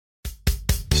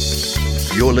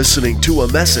You're listening to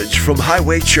a message from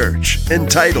Highway Church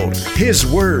entitled, His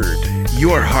Word,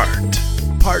 Your Heart,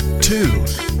 Part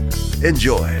 2.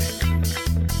 Enjoy.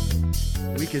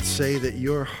 We could say that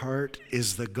your heart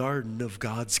is the garden of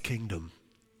God's kingdom.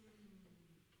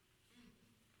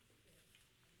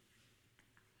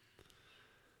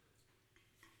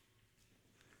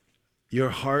 Your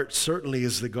heart certainly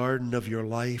is the garden of your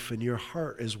life, and your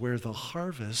heart is where the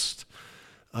harvest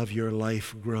of your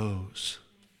life grows.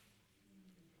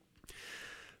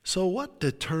 So what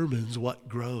determines what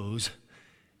grows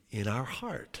in our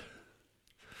heart?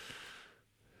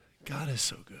 God is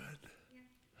so good.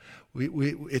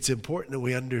 It's important that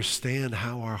we understand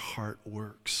how our heart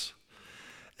works.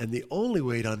 And the only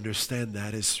way to understand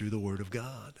that is through the Word of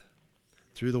God,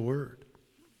 through the Word.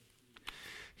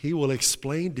 He will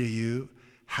explain to you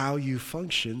how you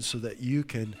function so that you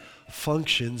can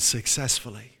function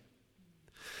successfully.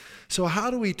 So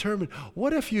how do we determine,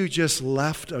 what if you just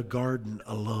left a garden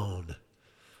alone?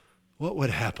 What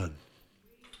would happen?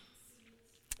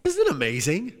 Isn't it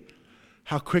amazing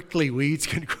how quickly weeds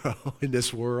can grow in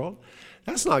this world?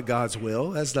 That's not God's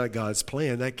will. That's not God's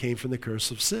plan. That came from the curse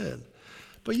of sin.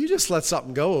 But you just let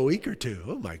something go a week or two.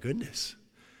 Oh my goodness.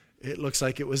 It looks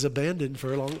like it was abandoned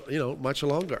for much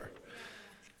longer.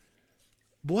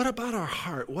 But what about our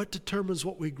heart? What determines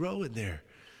what we grow in there?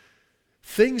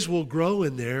 Things will grow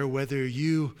in there whether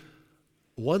you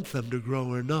want them to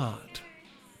grow or not.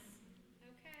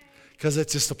 Because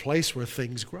it's just a place where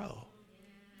things grow.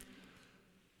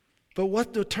 But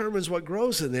what determines what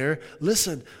grows in there?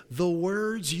 Listen, the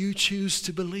words you choose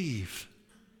to believe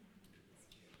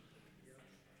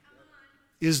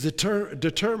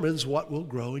determines what will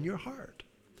grow in your heart.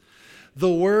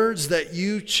 The words that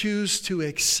you choose to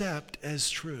accept as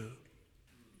true.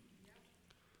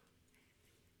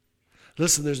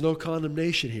 Listen, there's no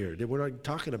condemnation here. We're not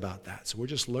talking about that. So we're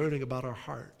just learning about our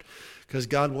heart. Because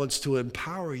God wants to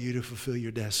empower you to fulfill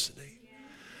your destiny.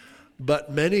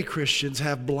 But many Christians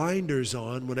have blinders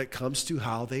on when it comes to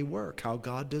how they work, how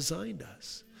God designed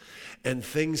us. And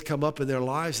things come up in their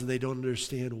lives and they don't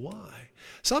understand why.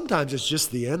 Sometimes it's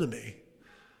just the enemy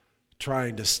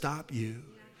trying to stop you.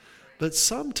 But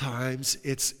sometimes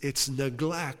it's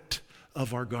neglect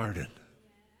of our garden.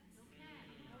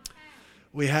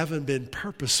 We haven't been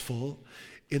purposeful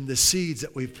in the seeds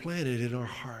that we've planted in our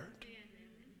heart.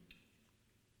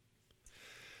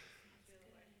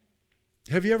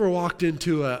 Have you ever walked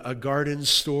into a garden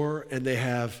store and they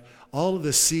have all of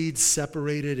the seeds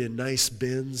separated in nice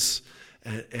bins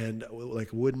and like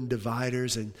wooden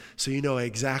dividers? And so you know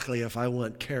exactly, if I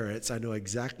want carrots, I know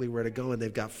exactly where to go, and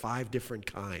they've got 5 different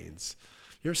kinds.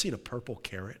 You ever seen a purple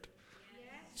carrot?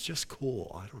 It's just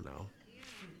cool. I don't know.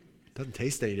 Doesn't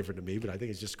taste any different to me, but I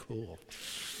think it's just cool.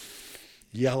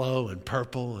 Yellow and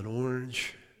purple and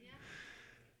orange.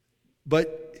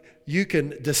 But you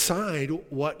can decide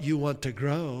what you want to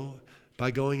grow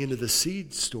by going into the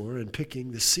seed store and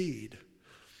picking the seed.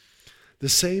 The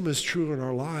same is true in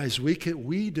our lives.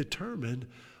 We determine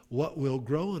what will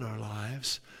grow in our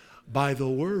lives by the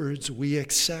words we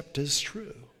accept as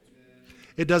true.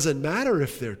 It doesn't matter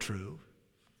if they're true.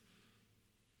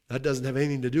 That doesn't have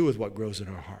anything to do with what grows in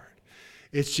our heart.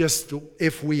 It's just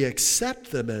if we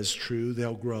accept them as true,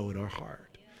 they'll grow in our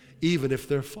heart, even if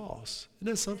they're false.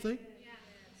 Isn't that something?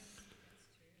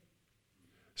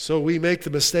 So we make the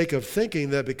mistake of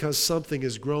thinking that because something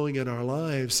is growing in our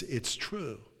lives, it's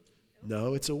true.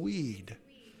 No, it's a weed.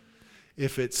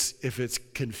 If it's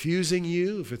confusing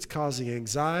you, if it's causing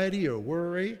anxiety or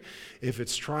worry, if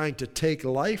it's trying to take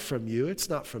life from you, it's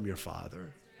not from your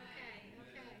Father.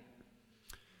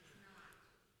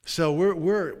 So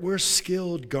we're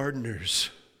skilled gardeners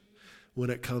when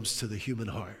it comes to the human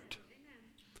heart.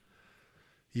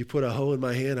 You put a hoe in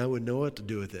my hand, I wouldn't know what to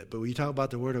do with it. But when you talk about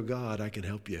the Word of God, I can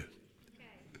help you.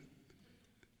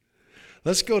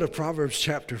 Let's go to Proverbs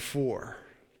chapter 4.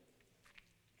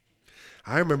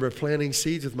 I remember planting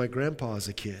seeds with my grandpa as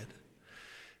a kid.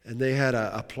 And they had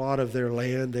a plot of their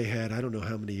land. They had, I don't know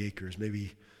how many acres,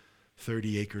 maybe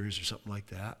 30 acres or something like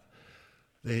that.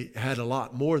 They had a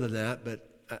lot more than that, but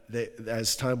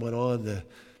as time went on, the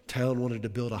town wanted to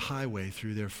build a highway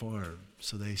through their farm.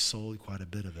 So they sold quite a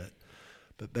bit of it.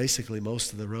 But basically,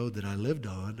 most of the road that I lived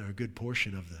on, or a good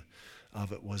portion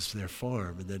of it, was their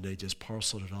farm, and then they just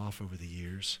parceled it off over the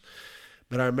years.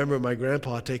 But I remember my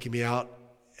grandpa taking me out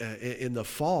in the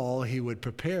fall. He would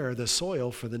prepare the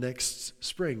soil for the next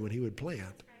spring when he would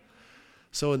plant.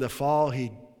 So in the fall,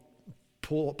 he'd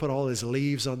put all his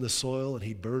leaves on the soil and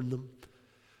he'd burn them,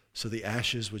 so the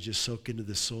ashes would just soak into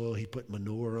the soil. He'd put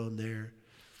manure on there.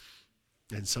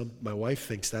 And my wife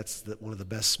thinks that's one of the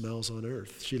best smells on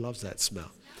earth. She loves that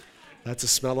smell. That's a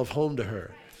smell of home to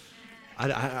her.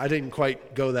 I didn't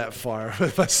quite go that far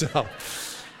with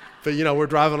myself. But, we're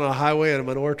driving on a highway and a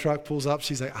manure truck pulls up.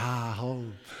 She's like,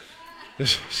 home.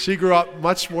 She grew up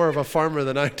much more of a farmer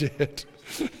than I did.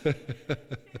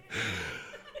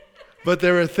 But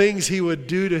there were things he would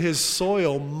do to his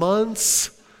soil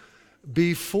months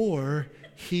before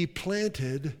he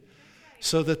planted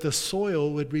so that the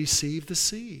soil would receive the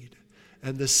seed.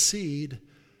 And the seed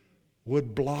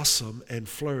would blossom and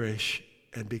flourish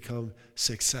and become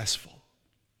successful.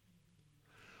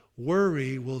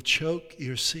 Worry will choke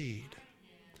your seed.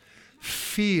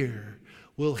 Fear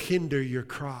will hinder your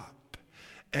crop.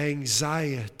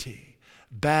 Anxiety,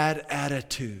 bad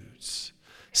attitudes,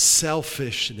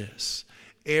 selfishness,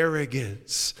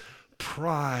 arrogance,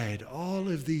 pride, all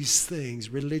of these things,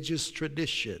 religious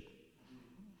tradition,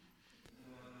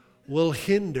 will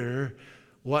hinder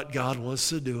what God wants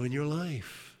to do in your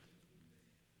life.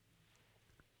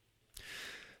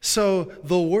 So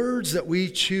the words that we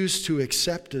choose to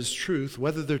accept as truth,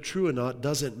 whether they're true or not,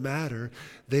 doesn't matter.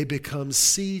 They become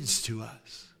seeds to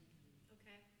us.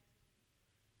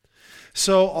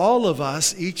 So all of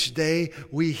us, each day,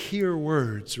 we hear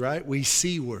words, right? We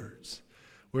see words.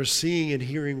 We're seeing and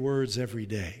hearing words every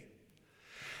day.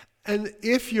 And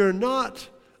if you're not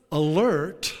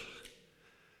alert,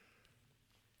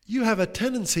 you have a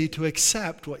tendency to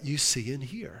accept what you see and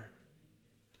hear.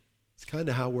 It's kind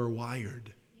of how we're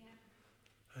wired.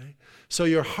 Right? So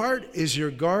your heart is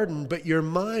your garden, but your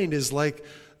mind is like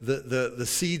the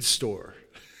seed store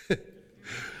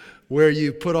where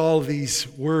you put all these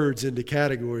words into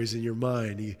categories in your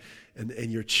mind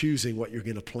and you're choosing what you're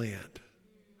going to plant.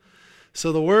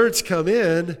 So the words come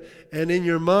in, and in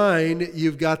your mind,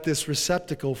 you've got this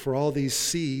receptacle for all these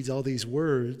seeds, all these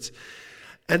words,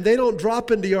 and they don't drop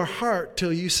into your heart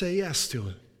till you say yes to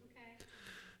them,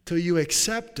 till you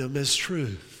accept them as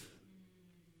truth.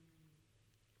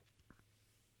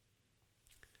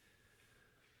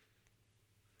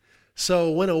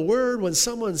 So when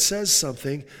someone says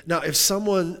something, now if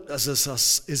someone is a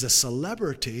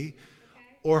celebrity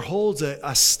or holds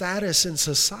a status in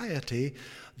society,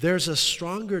 there's a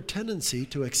stronger tendency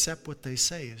to accept what they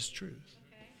say as truth,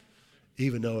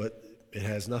 even though it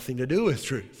has nothing to do with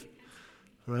truth,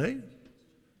 right?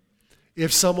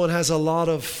 If someone has a lot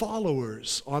of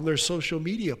followers on their social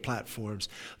media platforms,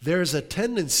 there's a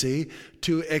tendency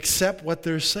to accept what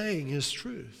they're saying as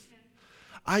truth.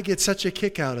 I get such a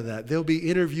kick out of that. They'll be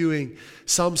interviewing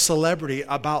some celebrity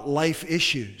about life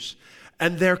issues,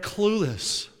 and they're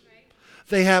clueless.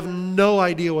 They have no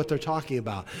idea what they're talking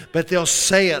about, but they'll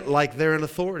say it like they're an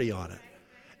authority on it.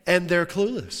 And they're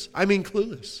clueless. I mean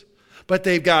clueless. But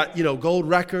they've got, gold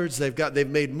records, they've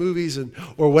made movies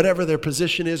or whatever their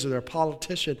position is, or they're a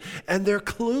politician, and they're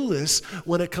clueless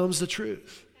when it comes to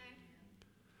truth.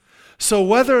 So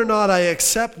whether or not I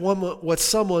accept what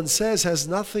someone says has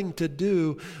nothing to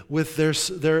do with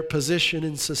their position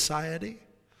in society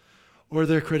or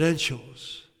their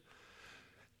credentials.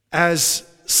 As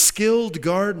skilled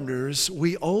gardeners,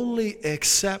 we only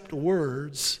accept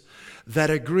words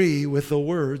that agree with the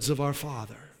words of our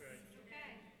Father.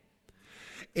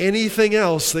 Anything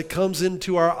else that comes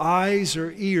into our eyes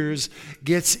or ears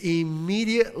gets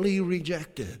immediately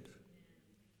rejected.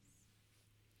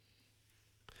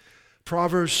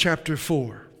 Proverbs chapter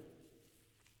 4,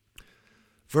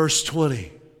 verse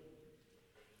 20.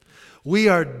 We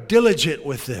are diligent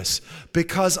with this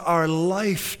because our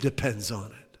life depends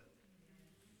on it.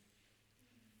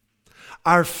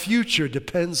 Our future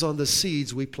depends on the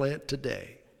seeds we plant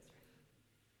today.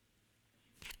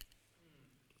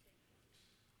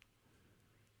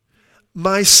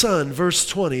 My son, verse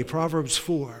 20, Proverbs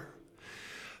 4.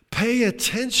 Pay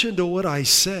attention to what I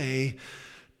say.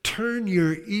 Turn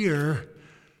your ear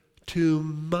to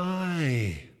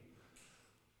my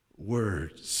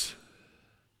words.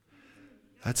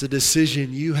 That's a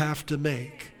decision you have to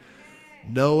make.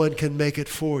 No one can make it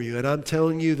for you. And I'm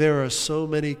telling you, there are so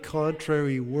many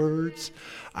contrary words.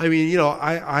 I mean,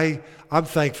 I'm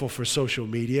thankful for social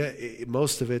media.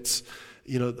 Most of it's,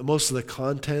 most of the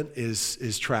content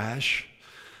is trash.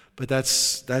 But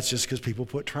that's just because people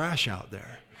put trash out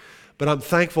there. But I'm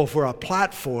thankful for a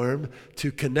platform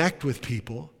to connect with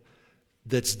people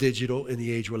that's digital in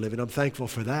the age we're living. I'm thankful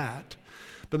for that.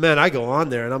 But man, I go on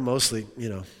there and I'm mostly,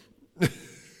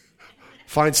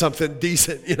 find something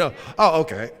decent, Oh,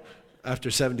 okay.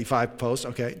 After 75 posts,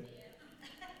 okay.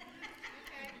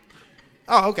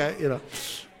 Oh, okay,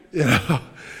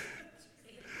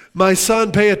 My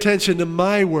son, pay attention to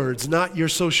my words, not your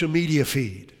social media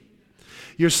feed.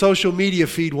 Your social media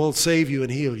feed won't save you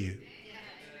and heal you.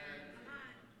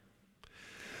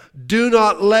 Do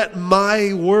not let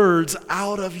my words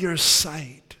out of your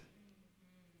sight.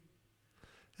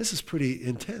 This is pretty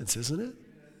intense, isn't it?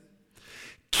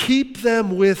 Keep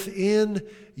them within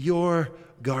your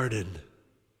garden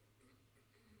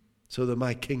so that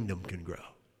my kingdom can grow.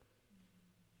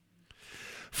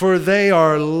 For they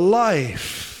are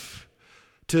life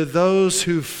to those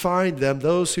who find them,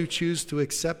 those who choose to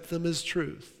accept them as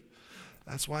truth.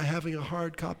 That's why having a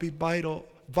hard copy Bible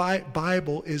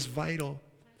is vital.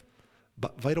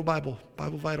 Vital Bible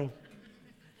vital.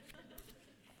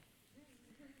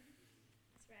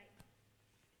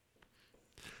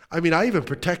 I mean, I even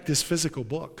protect this physical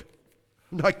book.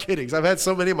 I'm not kidding, 'cause I've had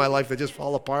so many in my life that just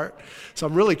fall apart. So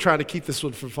I'm really trying to keep this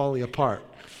one from falling apart.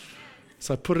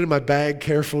 So I put it in my bag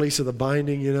carefully, so the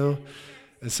binding,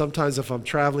 And sometimes if I'm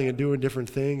traveling and doing different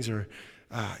things, or,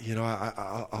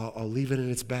 I'll leave it in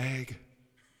its bag.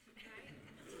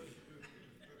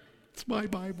 It's my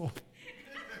Bible.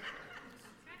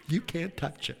 You can't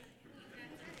touch it.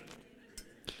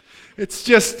 It's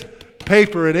just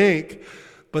paper and ink,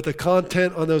 but the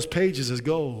content on those pages is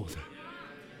gold.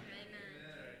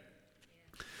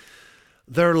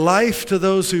 They're life to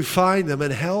those who find them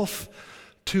and health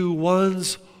to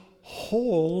one's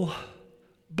whole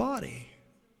body.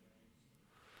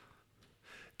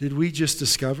 Did we just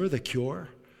discover the cure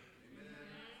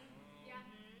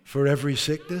for every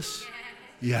sickness?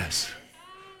 Yes,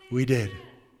 we did.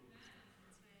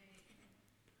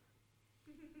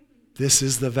 This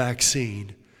is the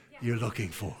vaccine you're looking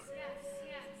for.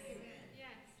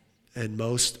 And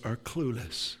most are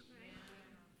clueless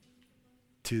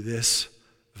to this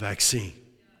vaccine.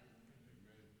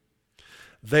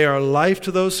 They are life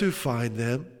to those who find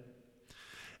them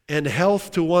and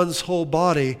health to one's whole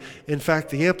body. In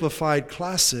fact, the Amplified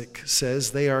Classic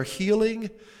says they are healing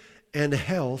and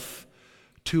health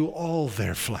to all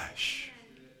their flesh.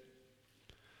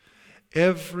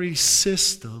 Every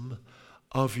system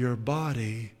of your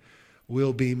body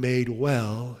will be made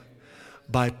well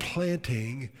by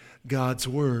planting God's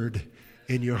word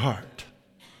in your heart.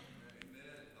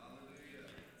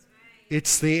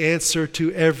 It's the answer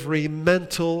to every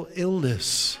mental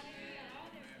illness.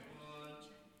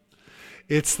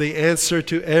 It's the answer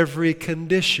to every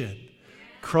condition,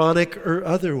 chronic or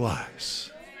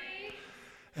otherwise.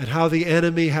 And how the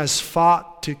enemy has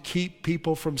fought to keep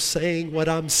people from saying what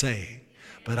I'm saying,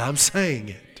 but I'm saying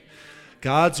it.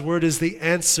 God's word is the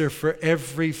answer for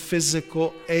every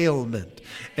physical ailment,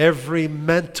 every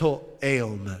mental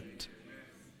ailment.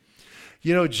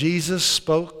 Jesus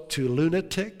spoke to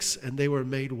lunatics and they were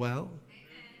made well.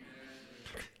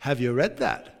 Have you read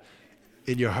that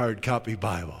in your hard copy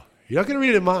Bible? You're not going to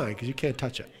read it in mine because you can't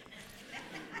touch it.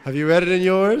 Have you read it in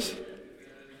yours?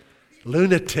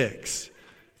 Lunatics.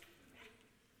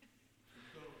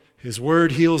 His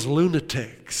word heals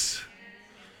lunatics.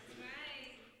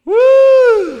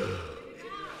 Woo!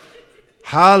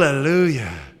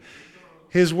 Hallelujah.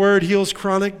 His word heals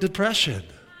chronic depression.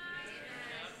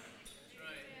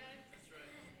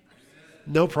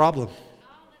 No problem.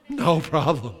 No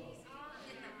problem.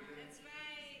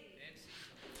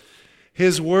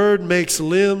 His word makes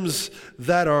limbs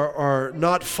that are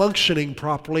not functioning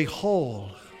properly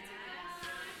whole.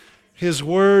 His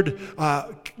word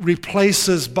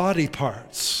replaces body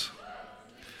parts.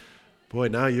 Boy,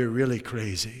 now you're really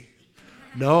crazy.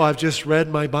 No, I've just read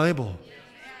my Bible.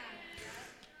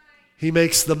 He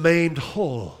makes the maimed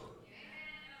whole.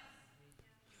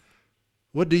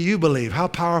 What do you believe? How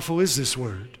powerful is this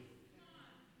word?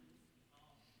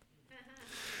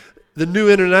 The New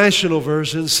International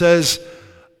Version says,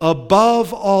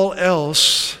 above all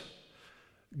else,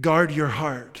 guard your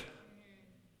heart.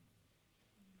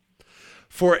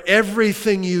 For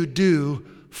everything you do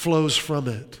flows from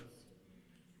it.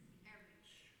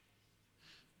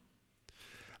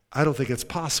 I don't think it's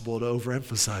possible to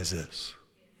overemphasize this.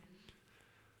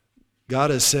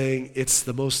 God is saying it's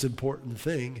the most important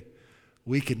thing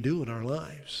we can do in our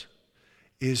lives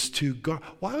is to guard.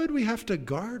 Why would we have to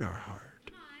guard our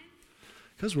heart?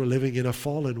 Because we're living in a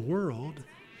fallen world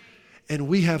and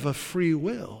we have a free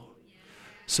will.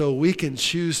 So we can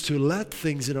choose to let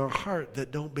things in our heart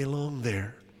that don't belong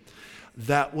there,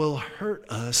 that will hurt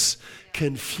us,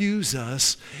 confuse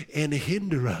us, and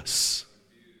hinder us.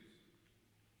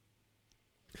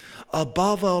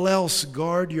 Above all else,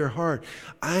 guard your heart.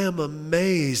 I am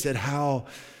amazed at how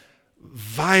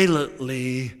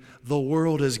violently the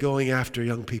world is going after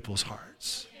young people's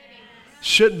hearts.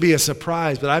 Shouldn't be a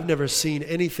surprise, but I've never seen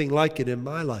anything like it in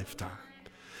my lifetime.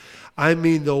 I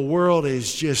mean, the world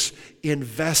is just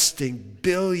investing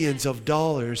billions of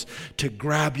dollars to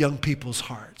grab young people's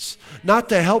hearts. Not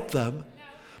to help them,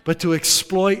 but to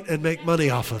exploit and make money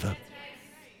off of them.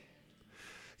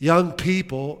 Young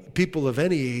people, people of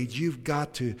any age, you've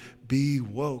got to be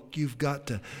woke. You've got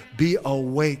to be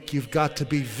awake. You've got to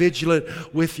be vigilant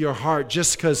with your heart.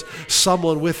 Just because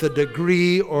someone with a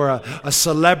degree or a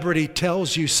celebrity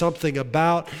tells you something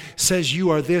about, says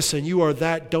you are this and you are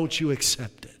that, don't you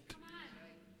accept it.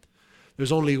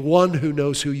 There's only one who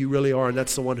knows who you really are, and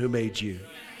that's the one who made you.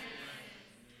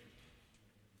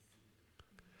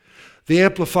 The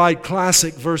Amplified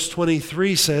Classic, verse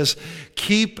 23 says,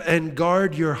 keep and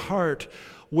guard your heart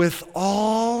with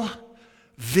all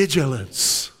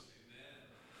vigilance.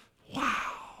 Wow.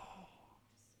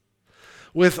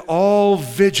 With all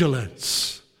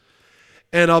vigilance.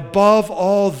 And above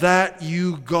all that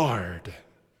you guard.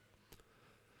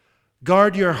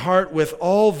 Guard your heart with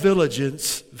all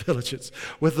vigilance,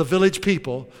 with the village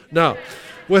people. No,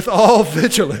 with all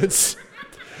vigilance.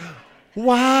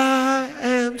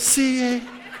 YMCA.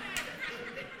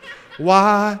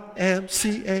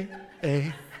 YMCA.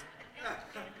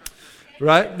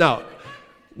 Right? No.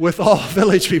 With all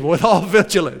village people, with all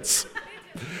vigilance.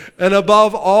 And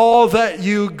above all that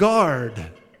you guard.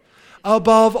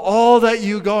 Above all that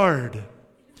you guard.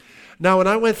 Now, when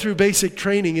I went through basic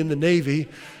training in the Navy,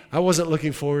 I wasn't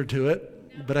looking forward to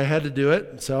it, but I had to do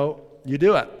it, so you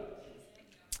do it.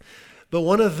 But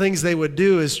one of the things they would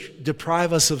do is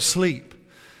deprive us of sleep.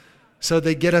 So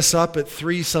they get us up at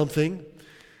 3-something,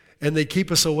 and they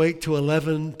keep us awake to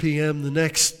 11 p.m.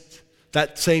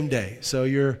 that same day. So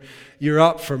you're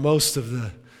up for most of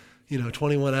the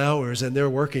 21 hours, and they're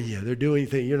working you. They're doing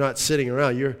things. You're not sitting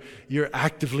around. You're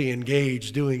actively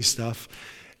engaged doing stuff.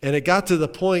 And it got to the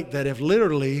point that if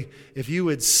you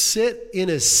would sit in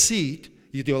a seat,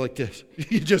 you'd go like this.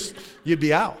 You'd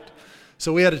be out.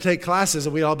 So we had to take classes,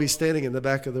 and we'd all be standing in the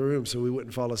back of the room so we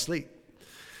wouldn't fall asleep.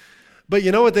 But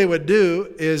you know what they would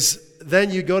do is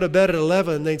then you go to bed at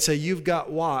 11, they'd say, you've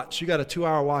got watch. You got a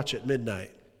 2-hour watch at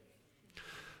midnight.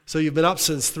 So you've been up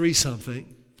since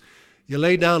 3-something. You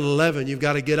lay down at 11, you've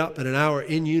got to get up in an hour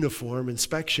in uniform,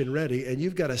 inspection ready, and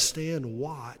you've got to stand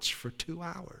watch for 2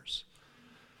 hours.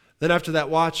 Then after that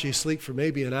watch, you sleep for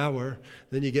maybe an hour,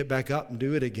 then you get back up and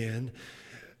do it again.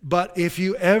 But if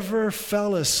you ever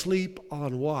fell asleep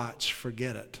on watch,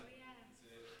 forget it.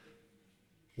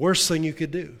 Worst thing you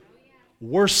could do.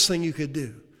 Worst thing you could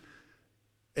do.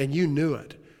 And you knew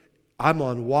it. I'm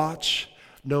on watch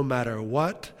no matter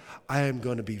what. I am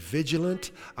going to be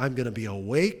vigilant. I'm going to be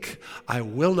awake. I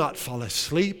will not fall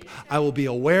asleep. I will be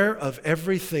aware of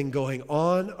everything going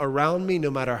on around me,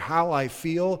 no matter how I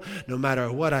feel, no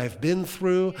matter what I've been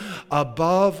through.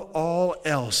 Above all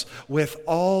else, with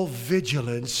all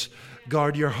vigilance,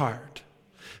 guard your heart.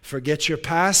 Forget your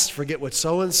past. Forget what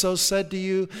so-and-so said to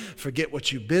you. Forget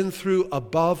what you've been through.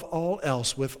 Above all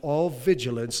else, with all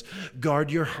vigilance, guard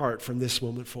your heart from this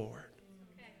moment forward.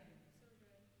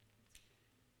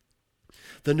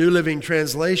 The New Living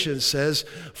Translation says,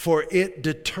 for it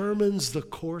determines the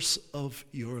course of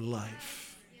your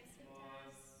life.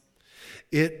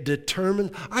 It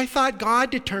determines. I thought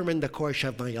God determined the course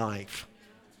of my life.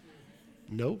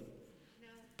 Nope.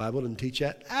 Bible didn't teach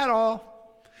that at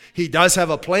all. He does have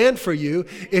a plan for you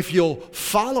if you'll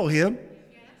follow Him,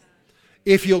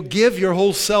 if you'll give your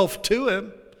whole self to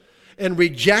Him and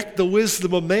reject the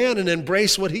wisdom of man and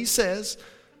embrace what He says.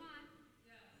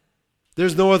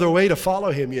 There's no other way to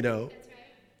follow Him,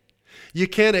 You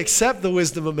can't accept the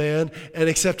wisdom of man and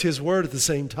accept His word at the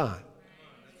same time.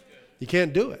 You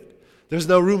can't do it. There's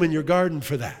no room in your garden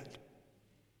for that.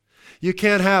 You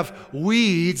can't have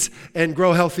weeds and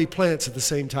grow healthy plants at the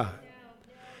same time.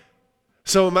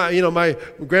 So my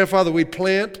grandfather, we'd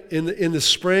plant in the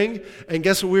spring, and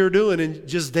guess what we were doing? And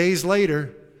just days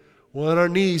later, we're on our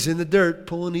knees in the dirt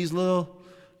pulling these little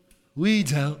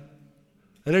weeds out.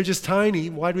 And they're just tiny.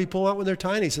 Why do we pull out when they're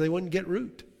tiny? So they wouldn't get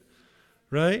root,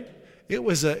 right? It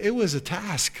was a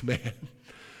task, man.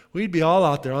 We'd be all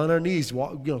out there on our knees,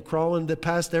 crawling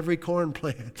past every corn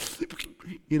plant,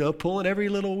 pulling every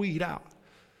little weed out.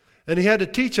 And he had to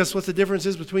teach us what the difference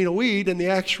is between a weed and the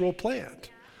actual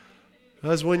plant.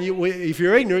 Because if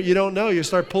you're ignorant, you don't know. You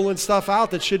start pulling stuff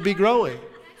out that should be growing.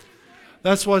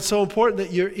 That's why it's so important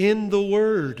that you're in the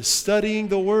Word, studying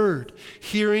the Word,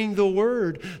 hearing the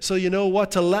Word, so you know what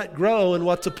to let grow and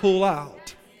what to pull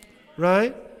out.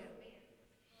 Right?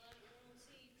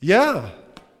 Yeah.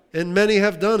 And many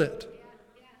have done it.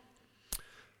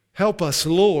 Help us,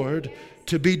 Lord,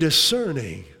 to be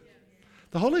discerning.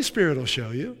 The Holy Spirit will show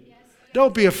you.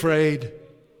 Don't be afraid.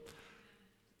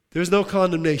 There's no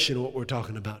condemnation in what we're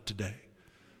talking about today.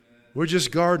 We're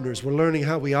just gardeners. We're learning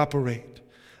how we operate.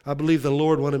 I believe the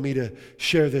Lord wanted me to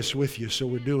share this with you, so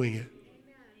we're doing it.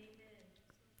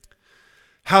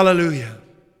 Hallelujah.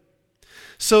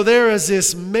 So there is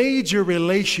this major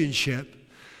relationship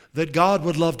that God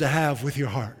would love to have with your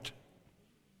heart.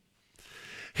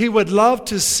 He would love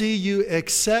to see you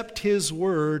accept His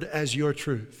word as your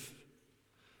truth.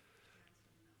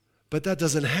 But that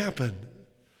doesn't happen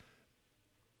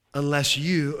unless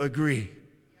you agree.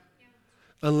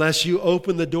 Unless you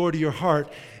open the door to your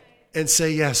heart and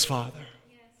say, yes, Father.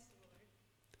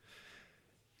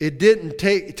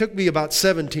 It took me about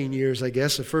 17 years, I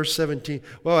guess, the first 17.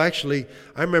 Well, actually,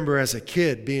 I remember as a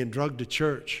kid being drugged to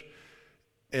church,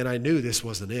 and I knew this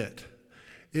wasn't it.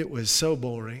 It was so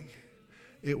boring.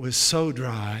 It was so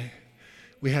dry.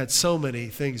 We had so many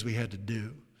things we had to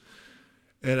do.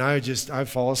 And I'd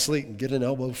fall asleep and get an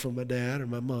elbow from my dad or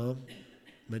my mom.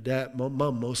 My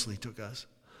mom mostly took us.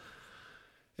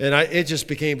 And it just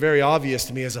became very obvious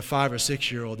to me as a 5 or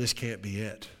 6 year old, this can't be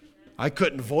it. I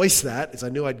couldn't voice that because I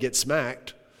knew I'd get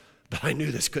smacked, but I knew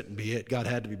this couldn't be it. God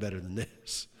had to be better than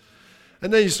this.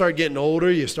 And then you start getting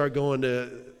older, you start going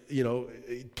to,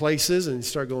 places, and you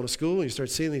start going to school, and you start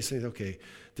seeing these things. Okay,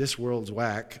 this world's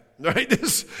whack, right?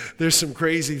 There's some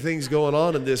crazy things going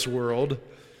on in this world.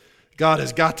 God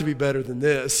has got to be better than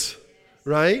this,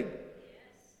 right?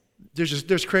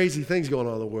 There's crazy things going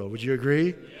on in the world. Would you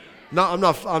agree? No,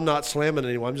 I'm not slamming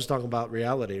anyone. I'm just talking about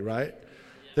reality, right?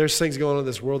 There's things going on in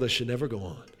this world that should never go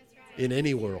on in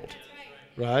any world,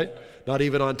 right? Not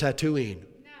even on Tatooine.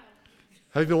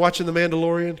 Have you been watching The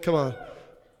Mandalorian? Come on.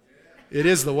 It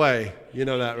is the way. You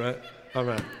know that, right? All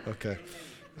right. Okay.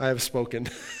 I have spoken.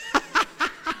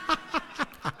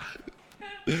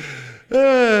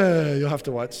 You'll have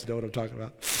to watch to know what I'm talking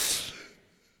about.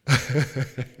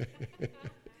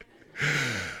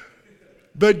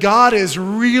 But God is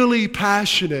really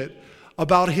passionate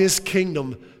about His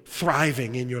kingdom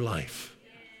thriving in your life.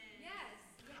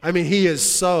 I mean, He is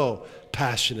so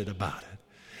passionate about it.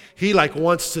 He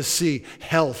wants to see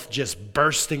health just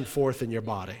bursting forth in your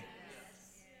body.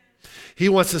 He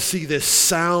wants to see this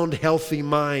sound, healthy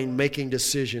mind making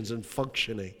decisions and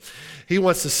functioning. He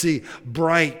wants to see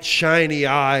bright, shiny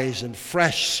eyes and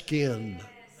fresh skin.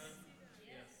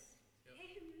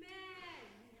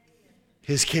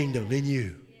 His kingdom in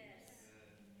you.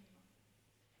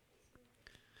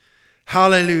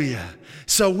 Hallelujah.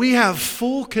 So we have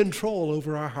full control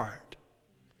over our heart.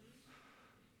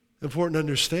 Important to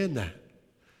understand that.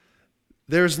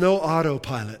 There's no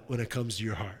autopilot when it comes to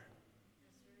your heart.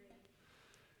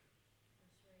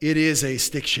 It is a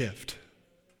stick shift.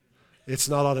 It's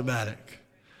not automatic.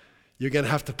 You're going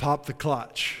to have to pop the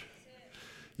clutch.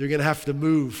 You're going to have to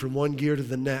move from one gear to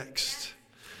the next.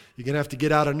 You're going to have to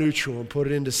get out of neutral and put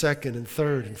it into second and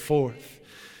third and fourth.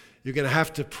 You're going to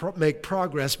have to make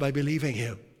progress by believing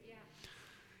Him.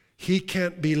 He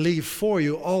can't believe for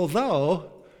you,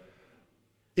 although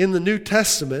in the New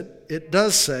Testament, it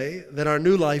does say that our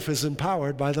new life is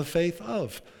empowered by the faith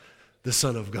of the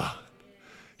Son of God.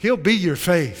 He'll be your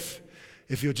faith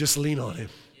if you'll just lean on Him.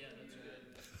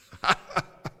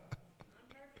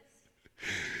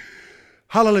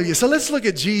 Hallelujah. So let's look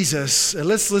at Jesus and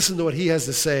let's listen to what He has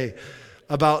to say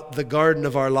about the garden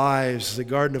of our lives, the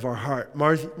garden of our heart.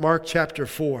 Mark chapter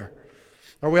 4.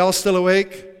 Are we all still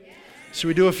awake? Should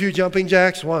we do a few jumping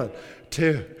jacks? 1,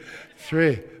 2,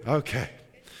 3. Okay.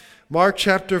 Mark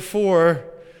chapter 4,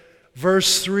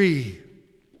 verse 3.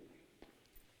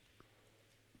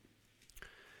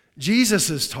 Jesus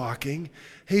is talking.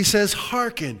 He says,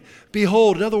 hearken,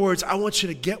 behold. In other words, I want you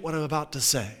to get what I'm about to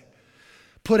say.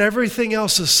 Put everything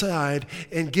else aside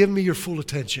and give me your full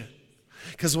attention.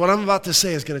 Because what I'm about to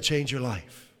say is going to change your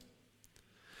life.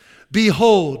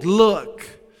 Behold, look,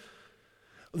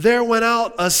 there went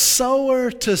out a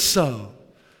sower to sow.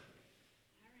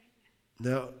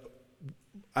 Now,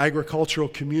 agricultural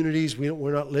communities,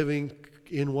 we're not living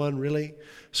in one really.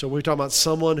 So we're talking about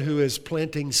someone who is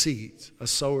planting seeds, a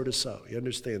sower to sow. You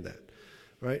understand that,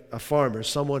 right? A farmer,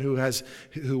 someone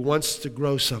who wants to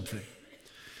grow something.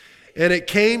 And it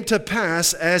came to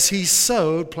pass as he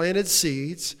sowed, planted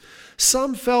seeds,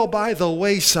 some fell by the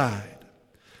wayside.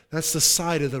 That's the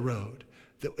side of the road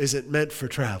that isn't meant for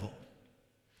travel.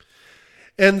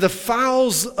 And the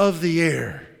fowls of the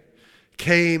air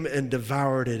came and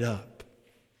devoured it up.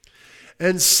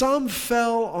 And some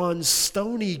fell on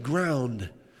stony ground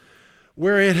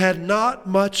where it had not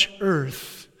much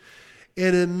earth,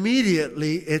 and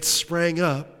immediately it sprang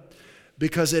up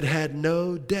because it had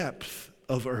no depth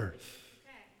of earth.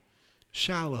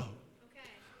 Shallow.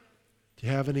 Do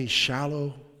you have any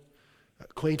shallow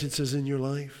acquaintances in your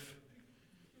life?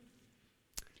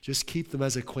 Just keep them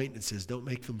as acquaintances. Don't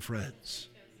make them friends.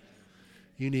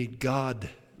 You need God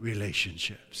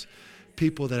relationships.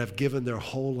 people that have given their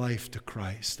whole life to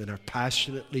Christ and are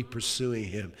passionately pursuing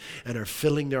Him and are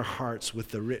filling their hearts with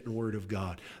the written Word of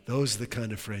God. Those are the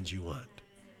kind of friends you want.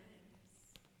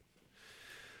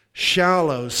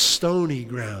 Shallow, stony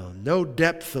ground, no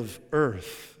depth of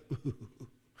earth.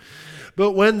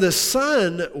 But when the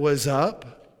sun was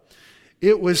up,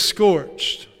 it was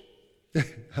scorched.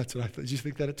 That's what I thought. Did you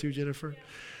think that too, Jennifer?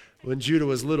 When Judah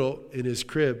was little in his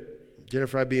crib,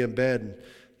 Jennifer, I'd be in bed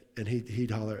and he'd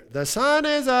holler, "The sun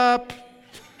is up."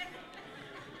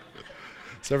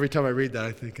 So every time I read that,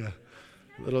 I think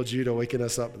little Judah waking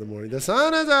us up in the morning. The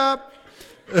sun is up.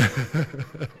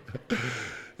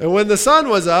 And when the sun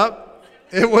was up,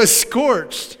 it was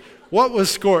scorched. What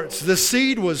was scorched? The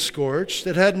seed was scorched.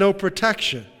 It had no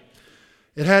protection.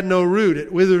 It had no root.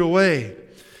 It withered away.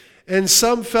 And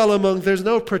some fell among, there's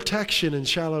no protection in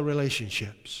shallow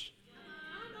relationships.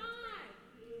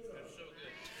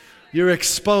 You're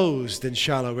exposed in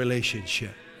shallow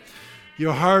relationship.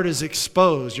 Your heart is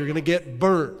exposed. You're going to get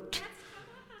burnt.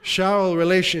 Shallow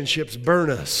relationships burn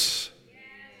us.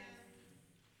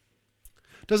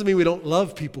 Doesn't mean we don't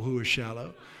love people who are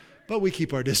shallow, but we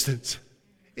keep our distance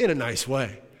in a nice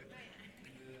way.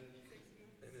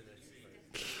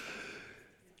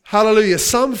 Hallelujah.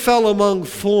 Some fell among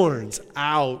thorns.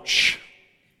 Ouch.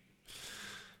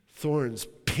 Thorns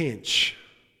pinch.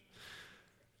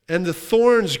 And the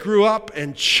thorns grew up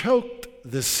and choked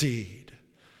the seed,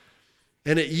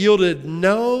 and it yielded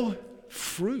no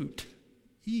fruit.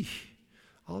 Eesh,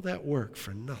 all that work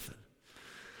for nothing.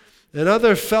 And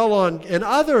other fell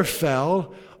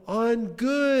on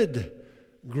good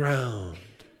ground,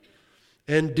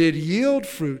 and did yield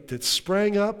fruit that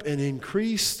sprang up and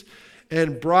increased,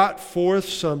 and brought forth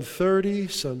some 30,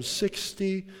 some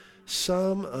 60,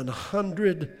 some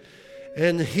 100.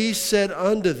 And he said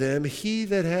unto them, He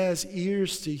that has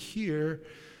ears to hear,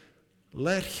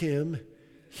 let him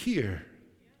hear.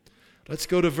 Let's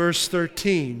go to verse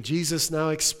 13. Jesus now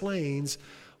explains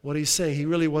what he's saying. He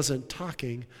really wasn't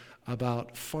talking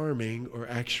about farming or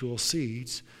actual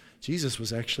seeds. Jesus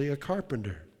was actually a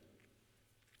carpenter.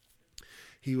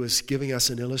 He was giving us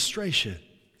an illustration.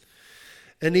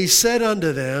 And he said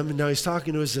unto them, now he's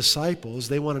talking to his disciples.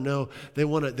 They want to know, they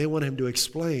want him to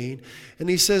explain. And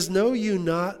he says, know you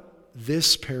not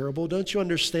this parable? Don't you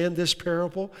understand this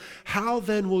parable? How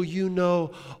then will you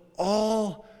know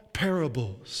all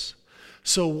parables?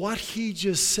 So what he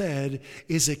just said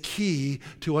is a key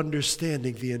to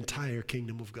understanding the entire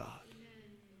kingdom of God.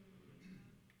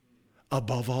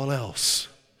 Above all else,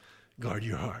 guard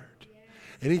your heart.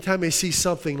 Anytime I see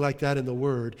something like that in the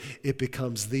Word, it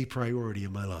becomes the priority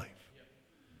in my life.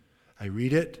 I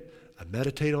read it, I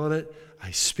meditate on it,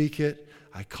 I speak it,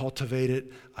 I cultivate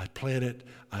it, I plant it,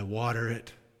 I water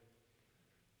it,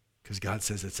 because God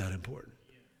says it's that important.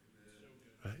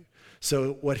 Right?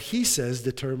 So what He says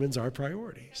determines our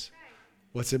priorities,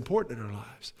 what's important in our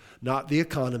lives. Not the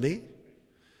economy,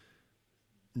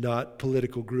 not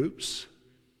political groups,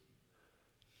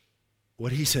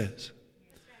 what He says.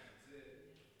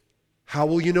 How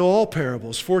will you know all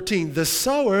parables? 14, the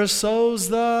sower sows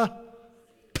the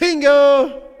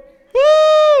bingo.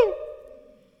 Woo!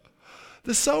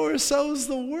 The sower sows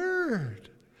the word.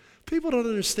 People don't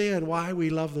understand why we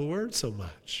love the word so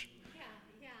much.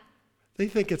 They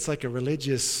think it's like a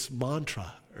religious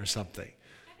mantra or something.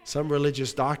 Some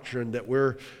religious doctrine that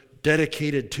we're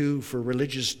dedicated to for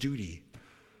religious duty.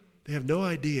 They have no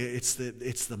idea it's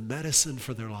the medicine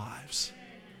for their lives.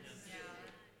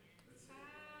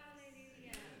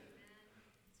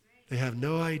 They have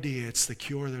no idea it's the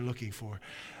cure they're looking for.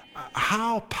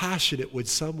 How passionate would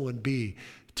someone be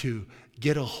to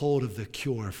get a hold of the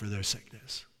cure for their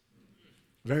sickness?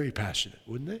 Very passionate,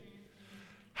 wouldn't they?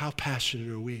 How passionate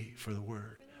are we for the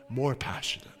word? More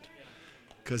passionate.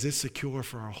 Because it's the cure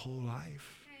for our whole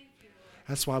life.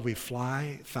 That's why we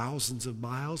fly thousands of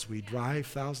miles. We drive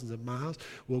thousands of miles.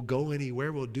 We'll go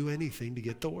anywhere. We'll do anything to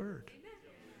get the word.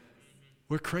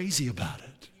 We're crazy about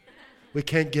it. We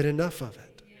can't get enough of it.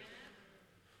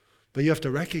 But you have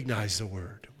to recognize the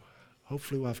word.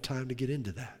 Hopefully we'll have time to get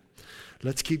into that.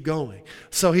 Let's keep going.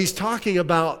 So he's talking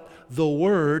about the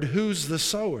word. Who's the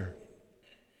sower?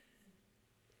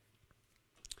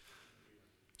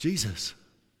 Jesus.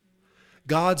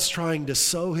 God's trying to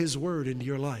sow his word into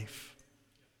your life.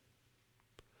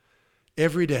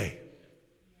 Every day.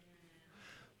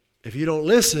 If you don't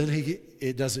listen,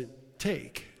 it doesn't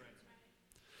take.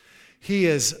 He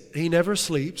never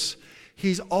sleeps.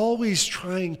 He's always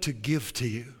trying to give to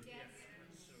you.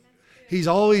 He's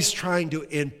always trying to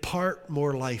impart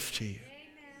more life to you.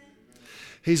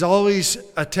 He's always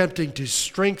attempting to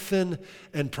strengthen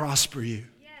and prosper you.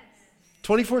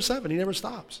 24/7, he never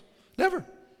stops. Never.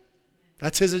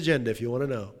 That's his agenda, if you want to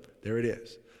know. There it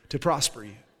is. To prosper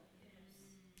you.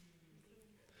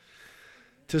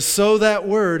 To sow that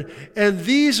word. And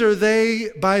these are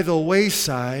they by the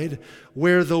wayside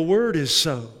where the word is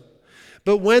sown.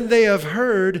 But when they have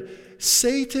heard,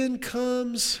 Satan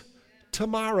comes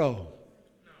tomorrow.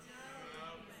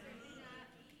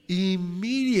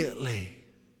 Immediately.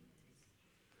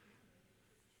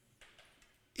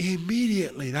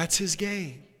 Immediately. That's his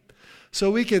game. So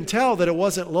we can tell that it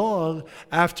wasn't long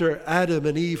after Adam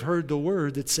and Eve heard the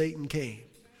word that Satan came.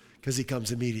 Because he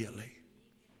comes immediately.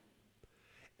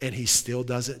 And he still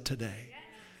does it today.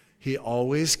 He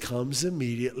always comes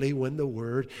immediately when the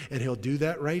word, and he'll do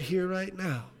that right here, right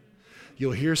now.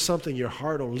 You'll hear something, your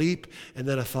heart will leap, and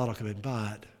then a thought will come in.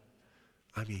 But,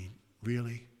 I mean,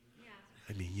 really?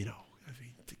 I mean,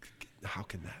 how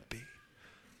can that be?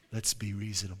 Let's be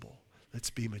reasonable. Let's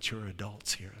be mature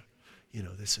adults here.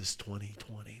 This is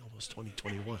 2020, almost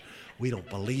 2021. We don't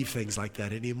believe things like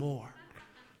that anymore,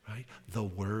 right? The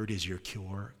word is your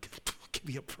cure. Give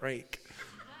me a break.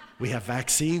 We have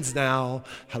vaccines now.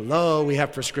 Hello, we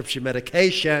have prescription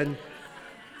medication.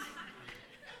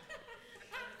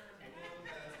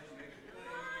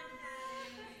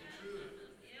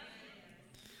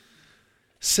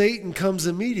 Satan comes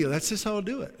immediately. That's just how he'll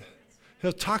do it.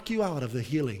 He'll talk you out of the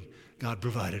healing God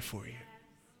provided for you.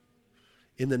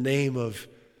 In the name of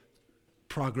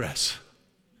progress,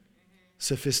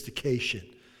 sophistication,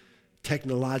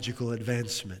 technological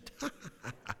advancement.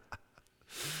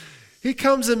 He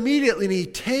comes immediately and he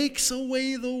takes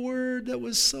away the word that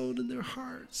was sown in their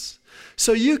hearts.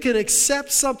 So you can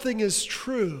accept something as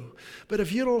true, but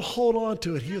if you don't hold on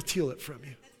to it, he'll steal it from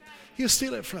you. He'll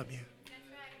steal it from you.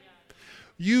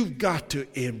 You've got to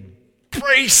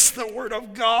embrace the word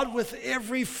of God with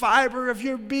every fiber of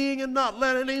your being and not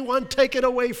let anyone take it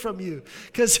away from you.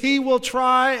 Because he will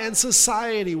try and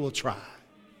society will try.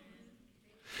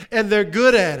 And they're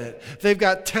good at it. They've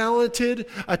got talented,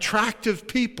 attractive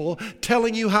people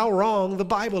telling you how wrong the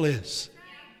Bible is.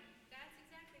 That's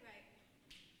exactly right.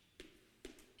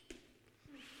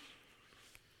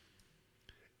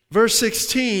 Verse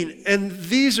 16, and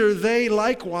these are they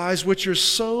likewise which are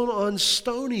sown on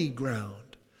stony ground.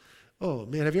 Oh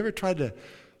man, have you ever tried to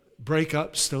break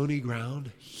up stony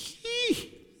ground?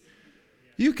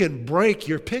 You can break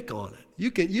your pick on it.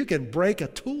 You can break a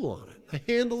tool on it,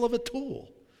 a handle of a tool.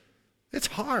 It's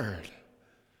hard.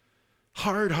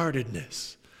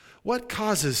 Hard-heartedness. What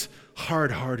causes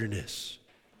hard-heartedness?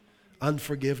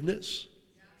 Unforgiveness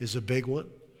is a big one.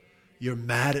 You're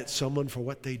mad at someone for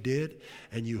what they did,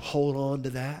 and you hold on to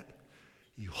that.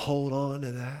 You hold on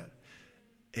to that,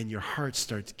 and your heart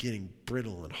starts getting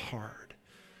brittle and hard,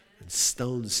 and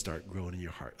stones start growing in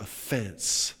your heart.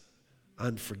 Offense,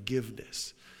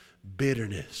 unforgiveness,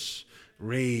 bitterness,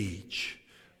 rage,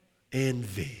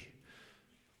 envy,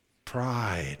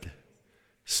 pride,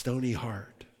 stony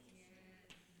heart.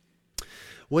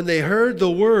 When they heard the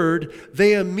word,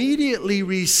 they immediately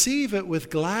receive it with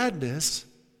gladness.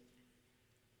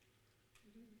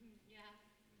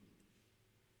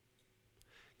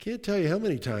 Can't tell you how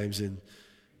many times in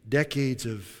decades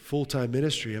of full-time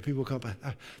ministry people come by,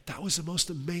 that was the most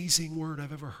amazing word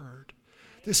I've ever heard.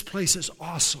 This place is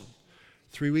awesome.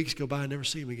 3 weeks go by, I never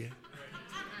see him again.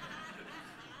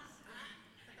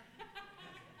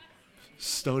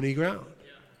 Stony ground.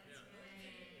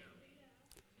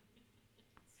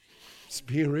 It's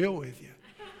being real with you.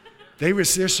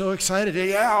 They're so excited.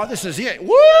 Yeah, this is it.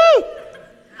 Woo!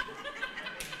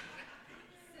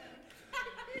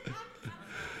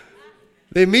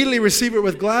 They immediately receive it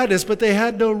with gladness, but they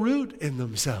had no root in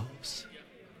themselves.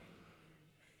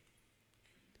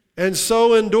 And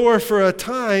so endure for a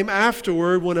time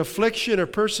afterward when affliction or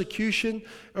persecution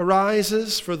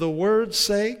arises for the word's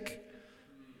sake.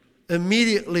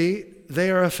 Immediately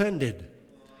they are offended.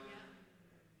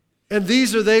 And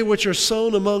these are they which are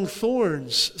sown among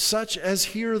thorns, such as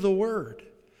hear the word,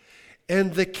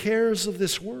 and the cares of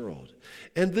this world,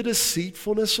 and the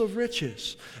deceitfulness of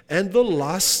riches, and the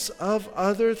lusts of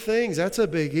other things. That's a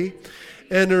biggie.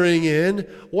 Entering in.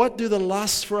 What do the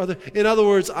lusts for other? In other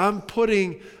words, I'm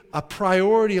putting a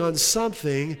priority on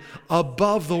something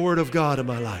above the word of God in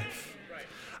my life.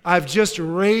 I've just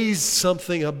raised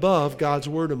something above God's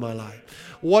word in my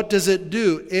life. What does it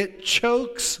do? It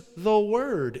chokes the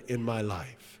word in my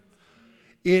life.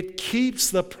 It keeps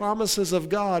the promises of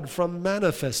God from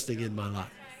manifesting in my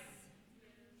life.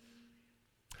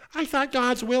 I thought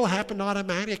God's will happened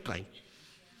automatically.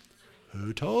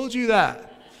 Who told you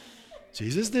that?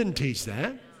 Jesus didn't teach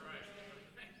that.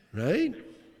 Right?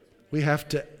 We have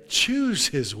to choose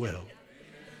his will.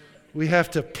 We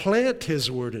have to plant His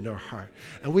word in our heart.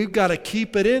 And we've got to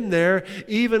keep it in there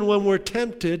even when we're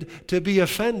tempted to be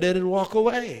offended and walk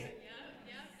away.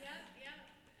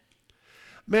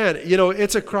 Man,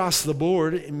 it's across the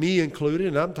board, me included,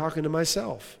 and I'm talking to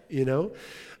myself,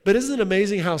 But isn't it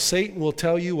amazing how Satan will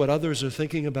tell you what others are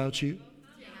thinking about you?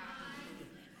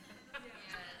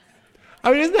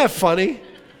 I mean, isn't that funny?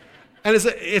 And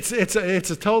it's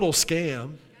a total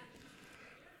scam.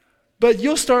 But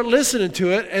you'll start listening to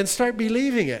it and start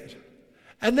believing it.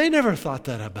 And they never thought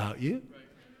that about you.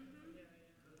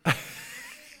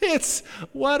 It's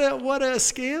what a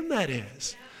scam that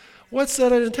is. What's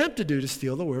that an attempt to do? To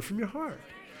steal the word from your heart.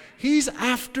 He's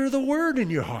after the word in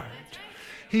your heart.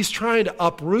 He's trying to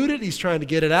uproot it. He's trying to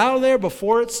get it out of there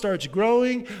before it starts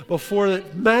growing, before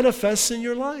it manifests in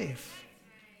your life.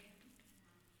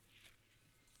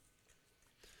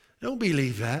 Don't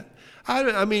believe that.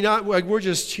 We're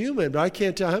just human, but I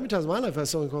can't tell how many times in my life I've had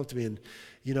someone come up to me and,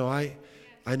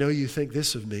 I know you think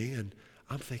this of me, and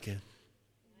I'm thinking,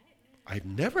 I've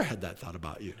never had that thought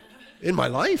about you in my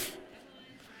life.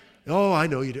 Oh, I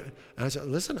know you do. And I said,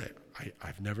 listen,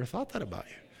 I've never thought that about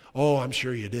you. Oh, I'm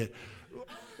sure you did.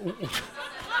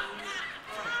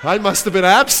 I must have been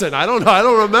absent. I don't know. I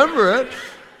don't remember it,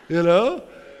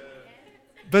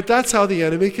 But that's how the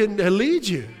enemy can lead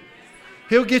you.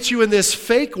 He'll get you in this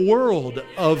fake world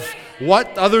of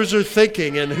what others are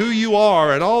thinking and who you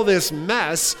are and all this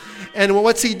mess. And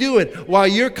what's he doing? While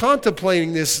you're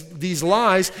contemplating these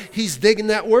lies, he's digging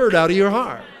that word out of your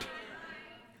heart.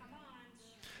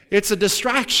 It's a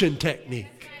distraction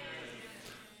technique.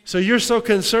 So you're so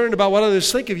concerned about what others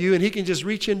think of you, and he can just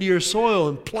reach into your soil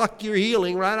and pluck your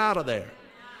healing right out of there.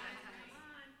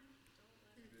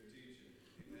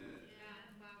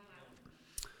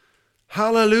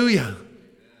 Hallelujah.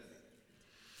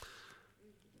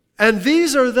 And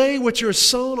these are they which are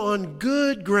sown on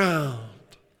good ground,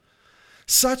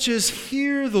 such as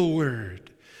hear the word,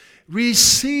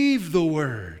 receive the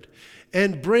word,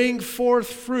 and bring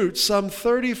forth fruit, some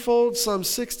 30-fold, some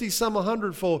 60, some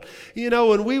 100-fold.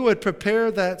 When we would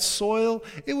prepare that soil,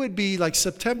 it would be like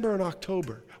September and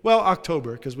October. Well,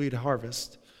 October, because we'd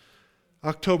harvest.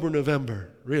 October, November,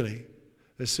 really,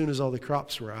 as soon as all the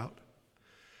crops were out.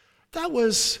 That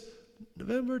was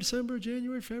November, December,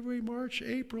 January, February, March,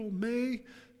 April, May,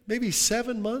 maybe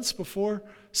 7 months before,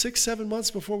 6-7 months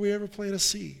before we ever plant a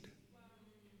seed.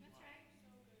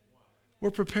 We're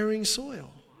preparing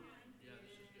soil.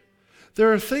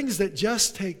 There are things that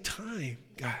just take time,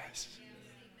 guys.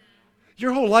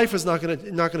 Your whole life is not going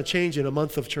to change in a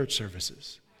month of church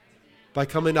services by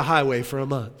coming to Highway for a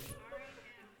month.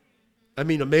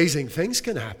 Amazing things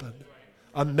can happen.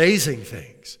 Amazing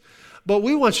things. But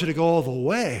we want you to go all the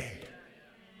way.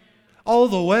 All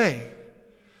the way.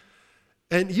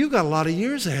 And you've got a lot of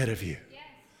years ahead of you.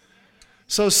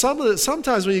 So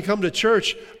sometimes when you come to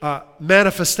church,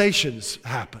 manifestations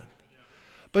happen.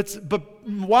 But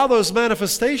while those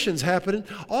manifestations happen,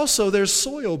 also there's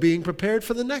soil being prepared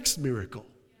for the next miracle.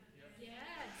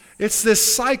 It's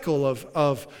this cycle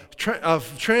of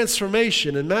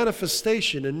transformation and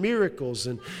manifestation and miracles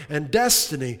and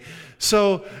destiny.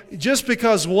 So just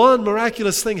because one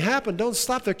miraculous thing happened, don't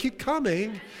stop there. Keep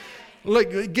coming.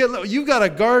 You've got a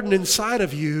garden inside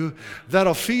of you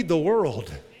that'll feed the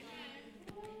world.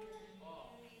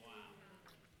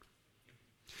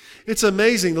 It's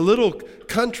amazing. The little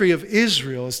country of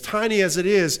Israel, as tiny as it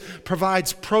is,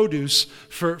 provides produce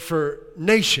for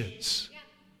nations.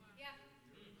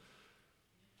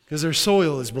 Because their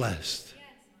soil is blessed.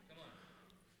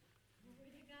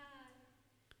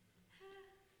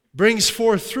 Brings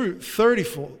forth fruit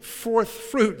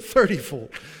 30-fold,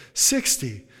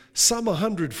 60, some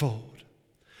 100-fold.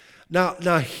 Now,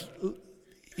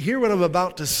 hear what I'm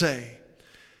about to say.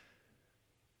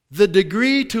 The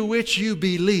degree to which you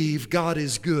believe God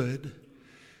is good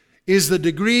is the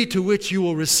degree to which you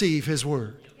will receive His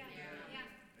word.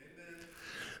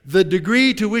 The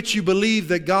degree to which you believe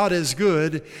that God is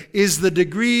good is the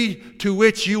degree to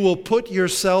which you will put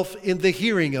yourself in the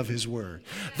hearing of His word.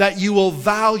 That you will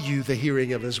value the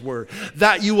hearing of His word.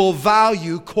 That you will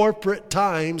value corporate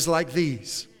times like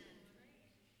these.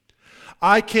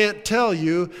 I can't tell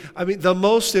you, the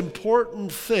most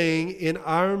important thing in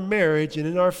our marriage and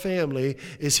in our family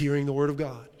is hearing the word of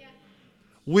God.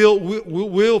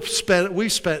 We've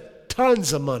spent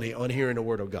tons of money on hearing the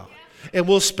word of God. And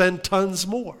we'll spend tons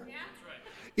more.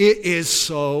 It is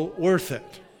so worth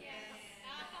it.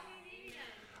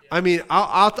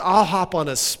 I'll hop on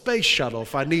a space shuttle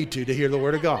if I need to hear the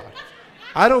word of God.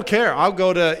 I don't care. I'll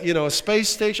go to, a space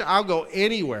station. I'll go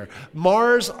anywhere.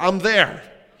 Mars, I'm there.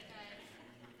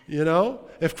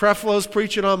 If Creflo's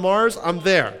preaching on Mars, I'm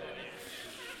there.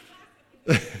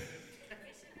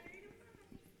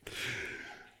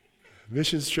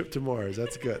 Missions trip to Mars.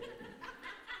 That's good.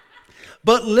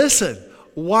 But listen,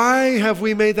 why have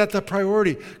we made that the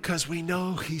priority? Because we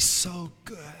know He's so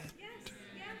good.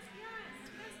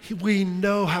 We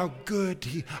know how good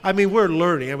we're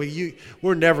learning.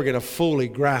 We're never going to fully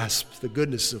grasp the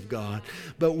goodness of God,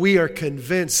 but we are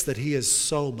convinced that He is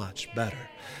so much better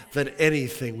than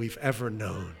anything we've ever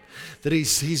known. That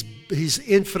He's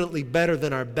infinitely better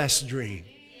than our best dream.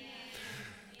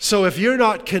 So if you're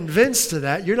not convinced of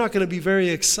that, you're not going to be very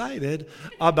excited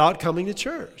about coming to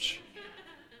church.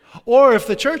 Or if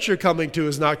the church you're coming to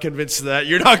is not convinced of that,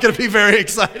 you're not going to be very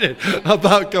excited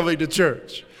about coming to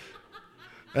church.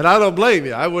 And I don't blame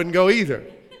you. I wouldn't go either.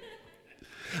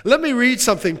 Let me read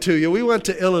something to you. We went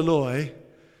to Illinois,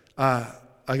 I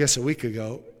guess a week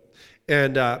ago,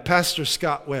 and Pastor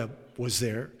Scott Webb was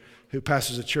there, who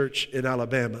pastors a church in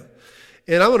Alabama.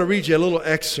 And I want to read you a little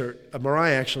excerpt.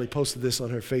 Mariah actually posted this on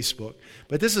her Facebook.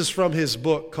 But this is from his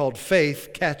book called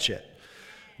Faith, Catch It.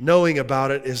 Knowing about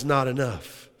it is not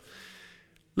enough.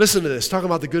 Listen to this, talking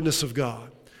about the goodness of God.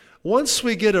 Once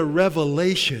we get a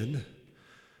revelation.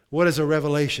 What is a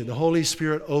revelation? The Holy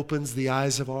Spirit opens the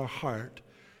eyes of our heart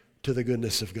to the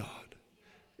goodness of God.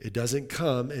 It doesn't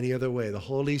come any other way. The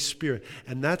Holy Spirit.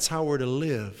 And that's how we're to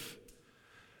live.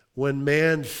 When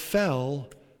man fell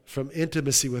from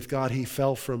intimacy with God, he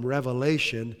fell from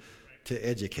revelation to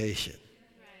education.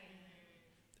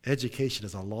 Education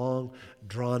is a long,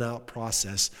 drawn-out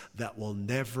process that will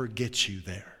never get you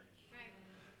there.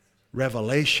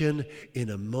 Revelation,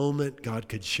 in a moment, God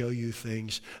could show you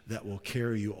things that will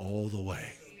carry you all the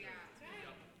way.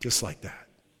 Just like that.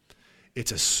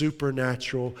 It's a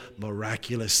supernatural,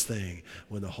 miraculous thing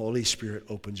when the Holy Spirit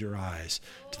opens your eyes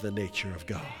to the nature of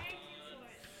God.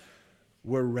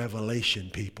 We're revelation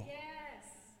people.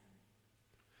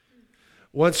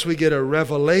 Once we get a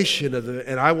revelation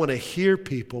and I want to hear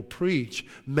people preach,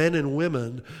 men and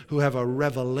women who have a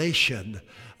revelation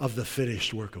of the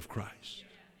finished work of Christ.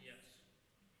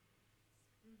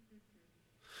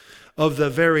 Of the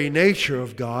very nature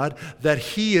of God, that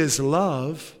He is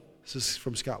love. This is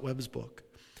from Scott Webb's book.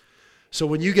 So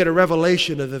when you get a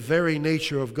revelation of the very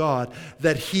nature of God,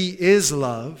 that He is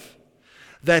love,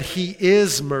 that He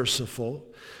is merciful,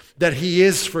 that He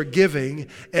is forgiving,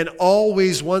 and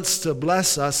always wants to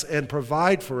bless us and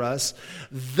provide for us,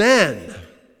 then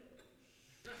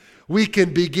we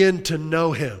can begin to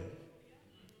know Him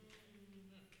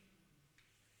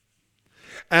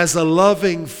as a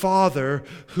loving Father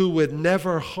who would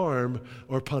never harm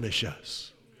or punish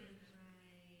us.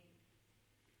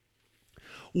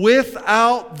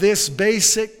 Without this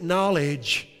basic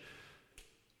knowledge,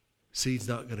 seed's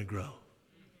not going to grow.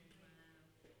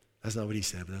 That's not what he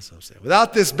said, but that's what I'm saying.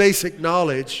 Without this basic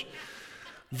knowledge,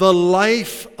 the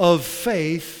life of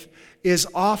faith is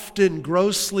often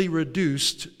grossly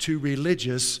reduced to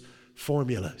religious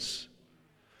formulas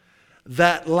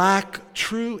that lack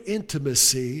true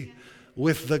intimacy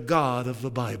with the God of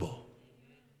the Bible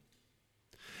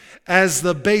as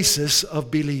the basis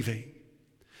of believing.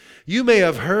 You may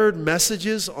have heard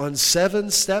messages on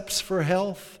 7 steps for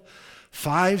health,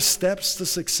 5 steps to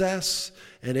success,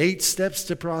 and 8 steps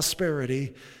to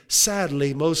prosperity.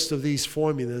 Sadly, most of these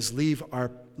formulas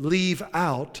leave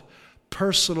out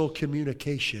personal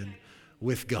communication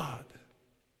with God.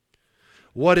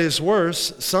 What is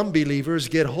worse, some believers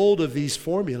get hold of these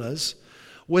formulas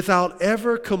without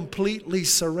ever completely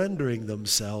surrendering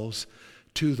themselves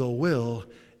to the will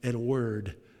and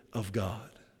word of God.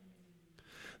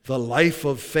 The life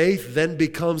of faith then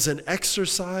becomes an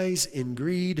exercise in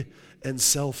greed and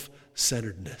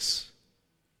self-centeredness.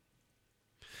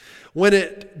 When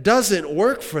it doesn't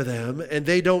work for them and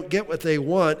they don't get what they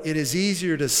want, it is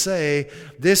easier to say,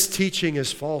 this teaching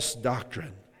is false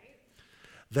doctrine,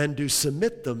 than to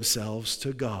submit themselves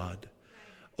to God,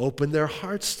 open their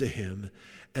hearts to Him,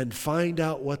 and find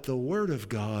out what the Word of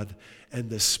God and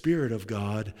the Spirit of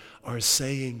God are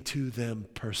saying to them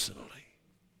personally.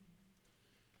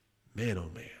 Man, oh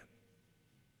man.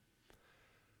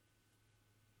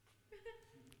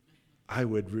 I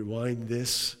would rewind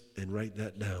this and write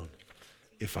that down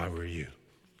if I were you.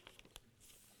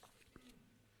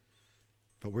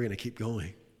 But we're going to keep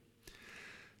going.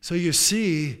 So you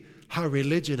see how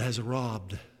religion has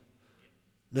robbed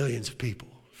millions of people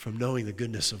from knowing the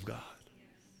goodness of God.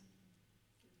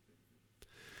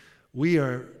 We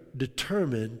are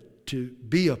determined to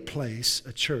be a place,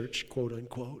 a church, quote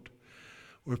unquote,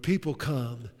 where people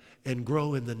come and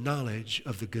grow in the knowledge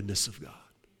of the goodness of God.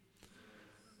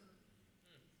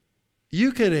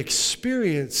 You can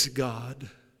experience God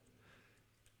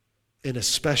in a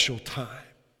special time.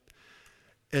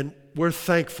 And we're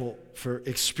thankful for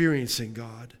experiencing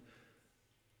God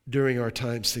during our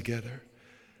times together.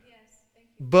 Yes. Thank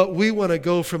you. But we want to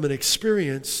go from an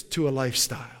experience to a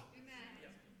lifestyle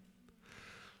Amen.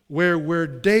 where we're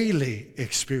daily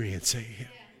experiencing Him.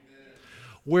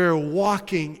 We're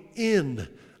walking in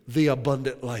the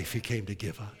abundant life He came to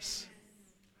give us.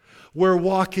 We're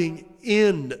walking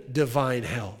in divine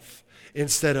health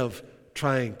instead of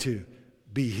trying to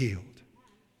be healed.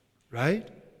 Right?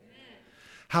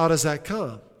 How does that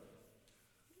come?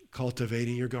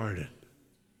 Cultivating your garden.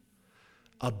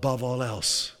 Above all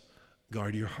else,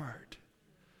 guard your heart.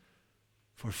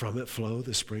 For from it flow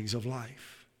the springs of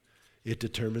life. It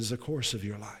determines the course of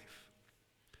your life.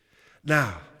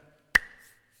 Now,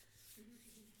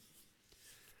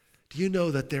 do you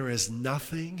know that there is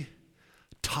nothing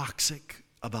toxic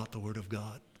about the Word of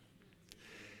God?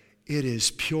 It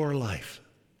is pure life.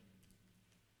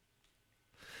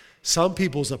 Some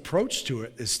people's approach to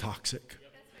it is toxic.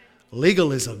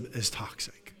 Legalism is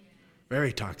toxic.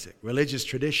 Very toxic. Religious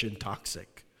tradition,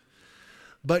 toxic.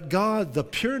 But God, the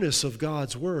pureness of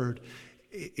God's Word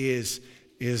is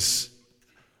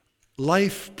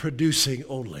life-producing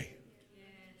only.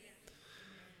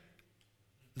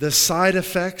 The side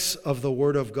effects of the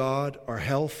Word of God are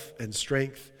health and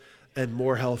strength and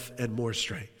more health and more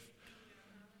strength.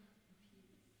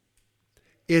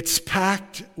 It's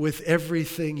packed with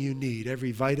everything you need,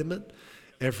 every vitamin,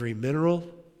 every mineral,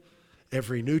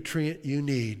 every nutrient you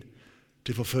need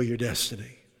to fulfill your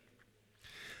destiny.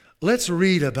 Let's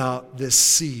read about this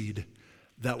seed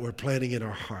that we're planting in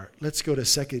our heart. Let's go to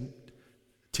 2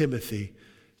 Timothy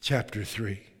chapter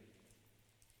 3.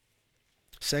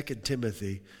 2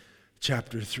 Timothy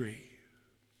chapter 3.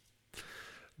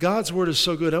 God's word is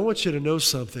so good. I want you to know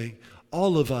something.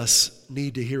 All of us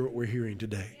need to hear what we're hearing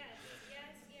today.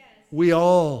 We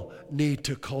all need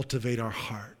to cultivate our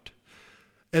heart.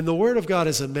 And the Word of God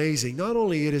is amazing. Not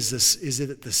only is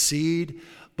it the seed,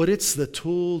 but it's the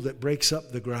tool that breaks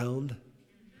up the ground.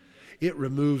 It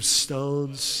removes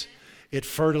stones. It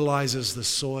fertilizes the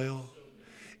soil.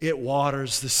 It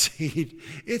waters the seed.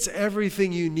 It's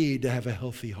everything you need to have a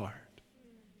healthy heart.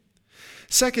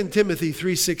 2 Timothy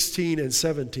 3:16 and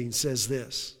 17 says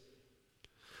this.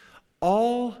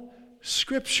 All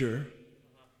Scripture,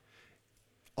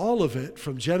 all of it,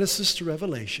 from Genesis to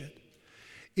Revelation,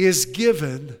 is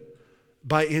given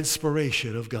by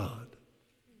inspiration of God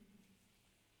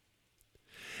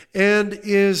and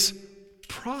is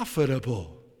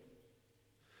profitable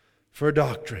for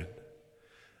doctrine.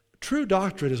 True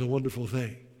doctrine is a wonderful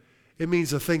thing. It means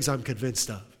the things I'm convinced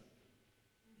of.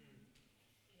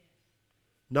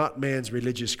 Not man's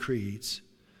religious creeds,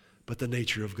 but the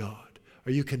nature of God.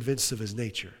 Are you convinced of His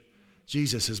nature?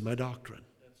 Jesus is my doctrine.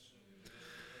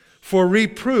 For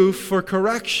reproof, for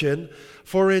correction,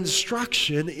 for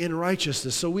instruction in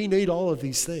righteousness. So we need all of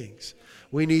these things.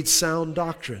 We need sound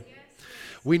doctrine.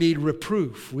 We need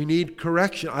reproof. We need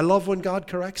correction. I love when God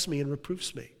corrects me and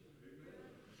reproofs me.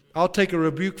 I'll take a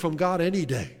rebuke from God any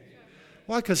day.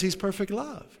 Why? Because He's perfect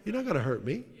love. You're not going to hurt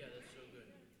me.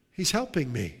 He's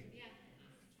helping me.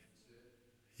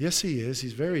 Yes, He is.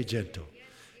 He's very gentle.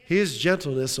 His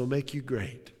gentleness will make you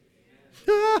great.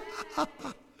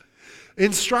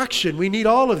 Instruction, we need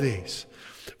all of these.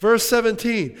 Verse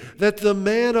 17, that the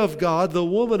man of God, the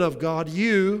woman of God,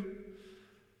 you,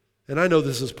 and I know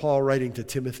this is Paul writing to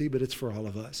Timothy, but it's for all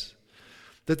of us,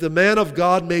 that the man of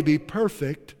God may be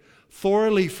perfect,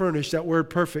 thoroughly furnished. That word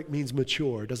perfect means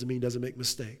mature. It doesn't mean doesn't make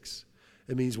mistakes.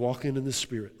 It means walking in the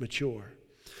Spirit, mature.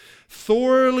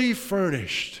 Thoroughly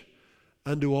furnished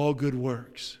unto all good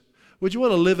works. Would you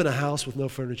want to live in a house with no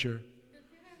furniture?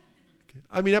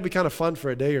 I mean, that'd be kind of fun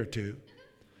for a day or two.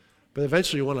 But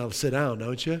eventually you want to sit down,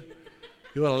 don't you?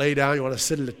 You want to lay down. You want to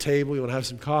sit at a table. You want to have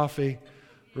some coffee,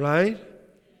 right?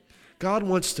 God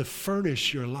wants to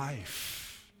furnish your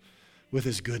life with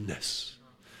His goodness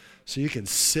so you can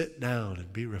sit down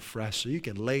and be refreshed, so you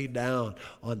can lay down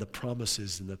on the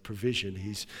promises and the provision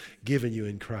He's given you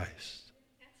in Christ.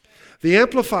 The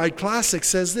Amplified Classic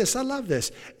says this. I love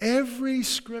this. Every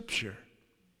Scripture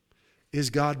is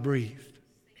God-breathed,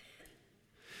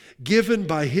 given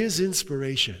by His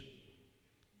inspiration,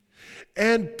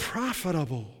 and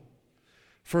profitable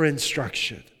for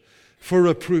instruction, for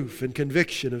reproof and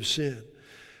conviction of sin,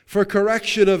 for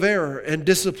correction of error and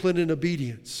discipline in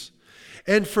obedience,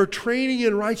 and for training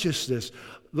in righteousness.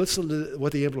 Listen to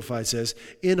what the Amplified says.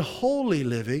 In holy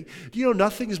living. Do you know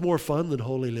nothing is more fun than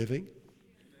holy living?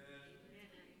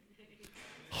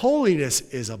 Holiness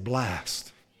is a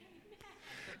blast.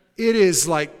 It is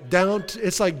like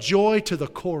it's like joy to the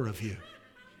core of you.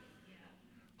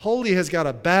 Holy has got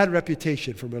a bad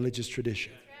reputation from religious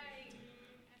tradition.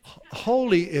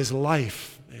 Holy is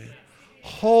life, man.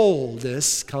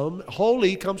 Wholeness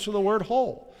holy comes from the word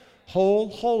whole. Whole,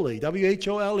 holy.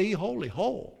 W-H-O-L-E, holy,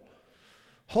 whole.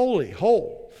 Holy,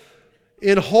 whole.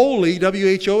 In holy,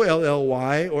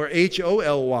 W-H-O-L-L-Y or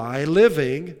H-O-L-Y,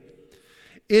 living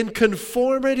in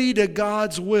conformity to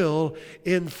God's will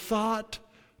in thought,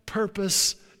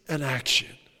 purpose, and action.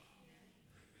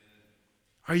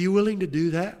 Are you willing to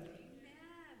do that?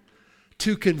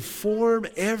 To conform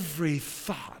every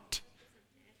thought,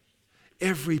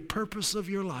 every purpose of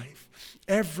your life,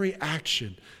 every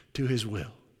action to His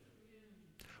will.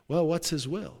 Well, what's His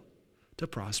will? To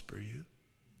prosper you.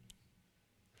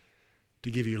 To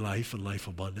give you life and life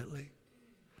abundantly.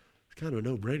 It's kind of a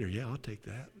no-brainer. Yeah, I'll take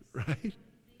that, right?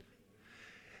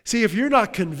 See, if you're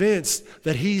not convinced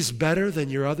that He's better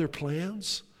than your other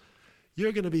plans,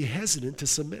 you're going to be hesitant to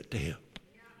submit to Him.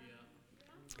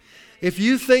 If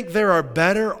you think there are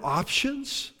better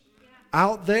options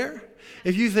out there,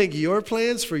 if you think your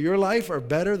plans for your life are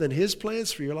better than His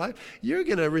plans for your life, you're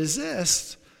going to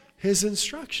resist His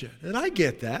instruction. And I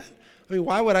get that. I mean,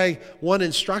 why would I want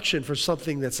instruction for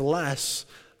something that's less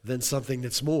than something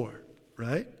that's more,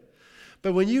 right?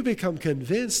 But when you become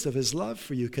convinced of His love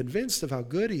for you, convinced of how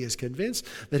good He is, convinced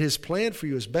that His plan for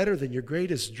you is better than your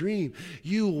greatest dream,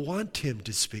 you want Him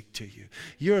to speak to you.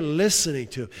 You're listening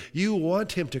to Him. You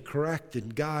want Him to correct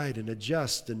and guide and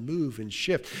adjust and move and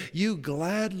shift. You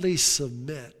gladly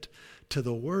submit to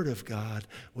the Word of God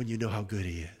when you know how good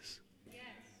He is. Yes.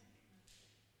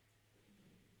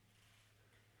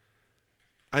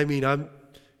 I mean,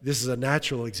 this is a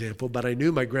natural example, but I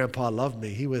knew my grandpa loved me.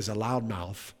 He was a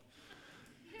loudmouth.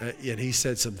 And he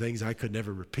said some things I could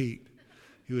never repeat.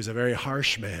 He was a very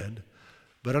harsh man.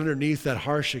 But underneath that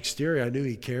harsh exterior, I knew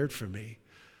he cared for me.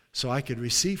 So I could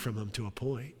receive from him to a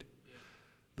point.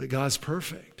 But God's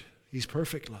perfect. He's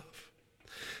perfect love.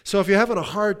 So if you're having a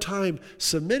hard time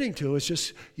submitting to him,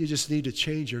 you just need to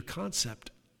change your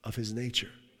concept of his nature.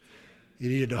 You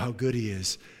need to know how good he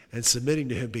is. And submitting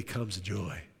to him becomes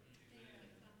joy.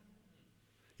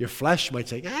 Your flesh might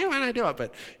say, I want to do it.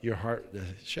 But your heart,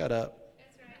 shut up.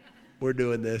 We're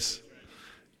doing this.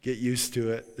 Get used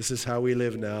to it. This is how we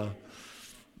live now.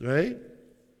 Right?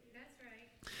 That's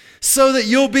right. So that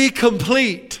you'll be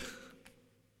complete.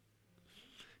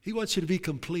 He wants you to be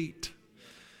complete,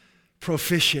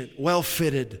 proficient,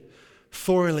 well-fitted,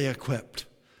 thoroughly equipped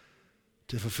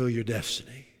to fulfill your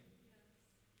destiny.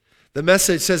 The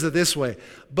Message says it this way,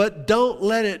 but don't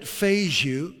let it faze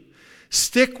you.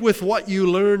 Stick with what you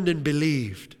learned and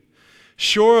believed.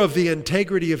 Sure of the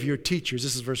integrity of your teachers.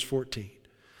 This is verse 14.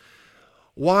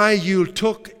 Why you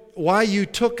took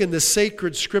in the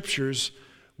sacred scriptures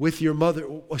with your mother,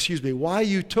 why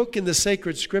you took in the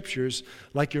sacred scriptures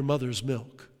like your mother's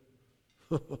milk.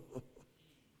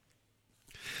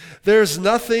 There's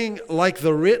nothing like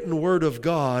the written word of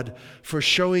God for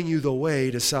showing you the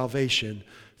way to salvation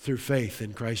through faith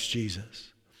in Christ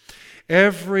Jesus.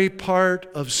 Every part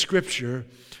of Scripture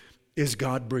is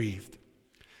God-breathed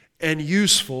and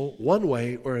useful one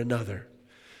way or another,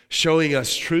 showing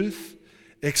us truth,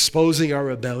 exposing our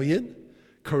rebellion,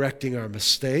 correcting our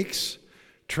mistakes,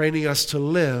 training us to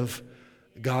live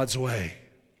God's way.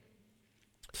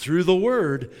 Through the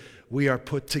Word, we are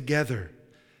put together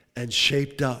and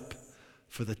shaped up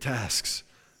for the tasks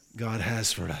God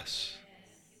has for us.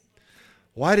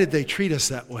 Why did they treat us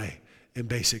that way in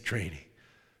basic training?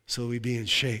 So we'd be in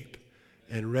shape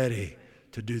and ready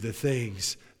to do the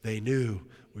things they knew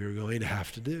we were going to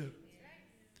have to do.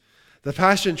 The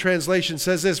Passion Translation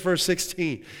says this, verse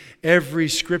 16, every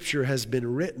scripture has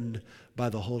been written by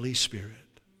the Holy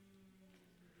Spirit,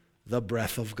 the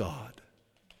breath of God.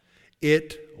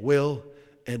 It will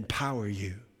empower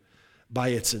you by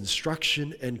its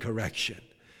instruction and correction,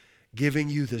 giving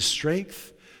you the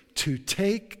strength to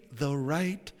take the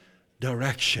right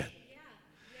direction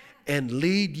and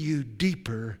lead you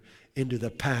deeper into the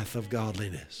path of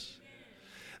godliness.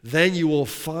 Then you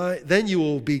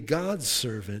will be God's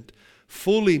servant,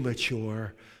 fully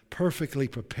mature, perfectly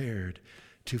prepared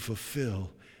to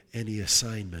fulfill any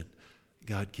assignment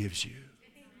God gives you.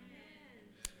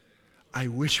 I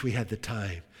wish we had the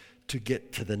time to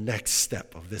get to the next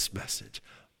step of this message,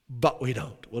 but we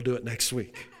don't. We'll do it next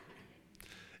week.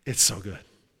 It's so good.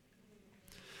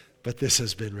 But this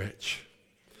has been rich.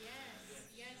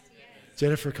 Yes.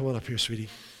 Jennifer, come on up here, sweetie.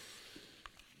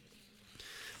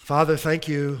 Father, thank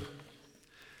you.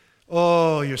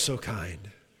 Oh, you're so kind.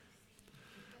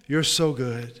 You're so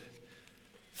good.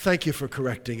 Thank you for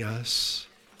correcting us.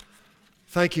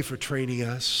 Thank you for training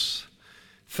us.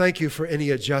 Thank you for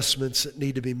any adjustments that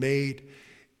need to be made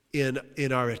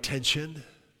in our attention,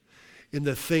 in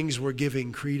the things we're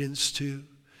giving credence to,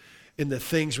 in the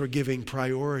things we're giving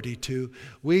priority to,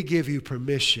 we give you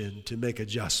permission to make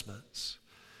adjustments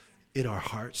in our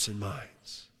hearts and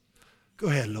minds. Go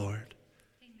ahead, Lord.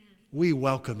 Amen. We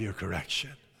welcome your correction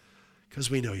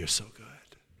because we know you're so good.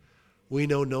 We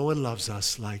know no one loves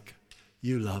us like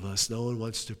you love us. No one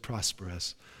wants to prosper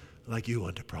us like you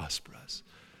want to prosper us.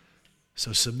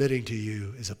 So submitting to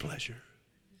you is a pleasure.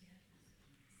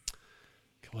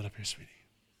 Come on up here, sweetie.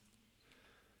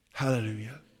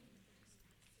 Hallelujah.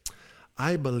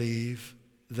 I believe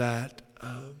that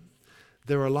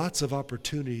there are lots of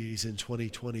opportunities in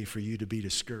 2020 for you to be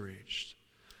discouraged.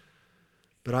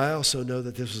 But I also know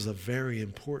that this was a very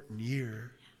important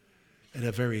year and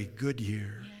a very good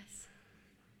year. Yes.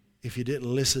 If you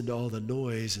didn't listen to all the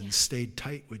noise and stayed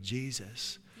tight with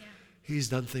Jesus, he's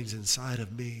done things inside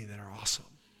of me that are awesome.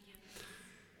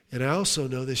 And I also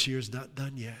know this year's not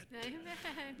done yet. Amen.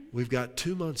 We've got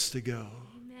 2 months to go.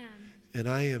 Amen. And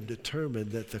I am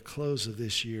determined that the close of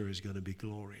this year is going to be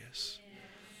glorious.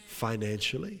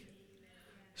 Financially,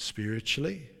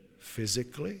 spiritually,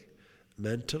 physically,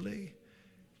 mentally,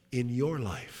 in your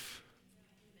life.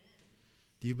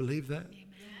 Do you believe that?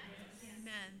 Amen.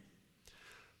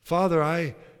 Father,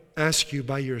 I ask you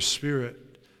by your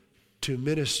Spirit to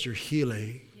minister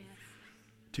healing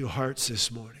to hearts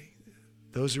this morning.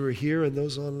 Those who are here and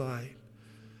those online,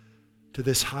 to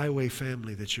this highway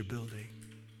family that you're building.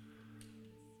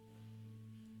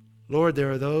 Lord,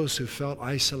 there are those who felt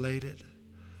isolated,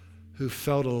 who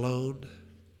felt alone,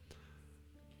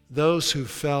 those who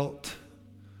felt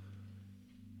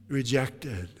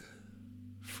rejected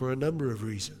for a number of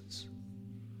reasons.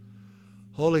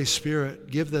 Holy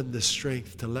Spirit, give them the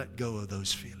strength to let go of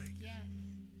those feelings,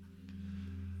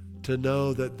 to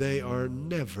know that they are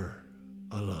never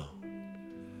alone.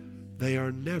 They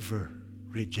are never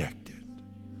rejected,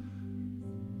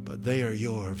 but they are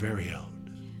your very own.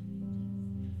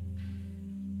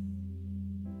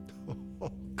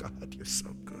 Oh, God, you're so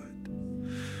good.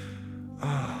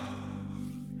 Oh,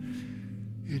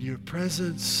 in your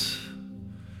presence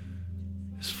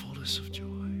is fullness of joy.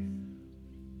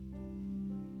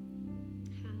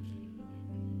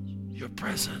 Your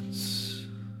presence.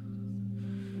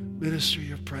 Minister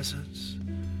your presence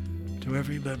to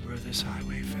every member of this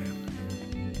Highway family.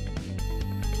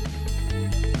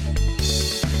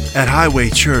 At Highway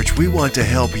Church, we want to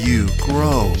help you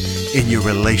grow in your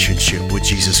relationship with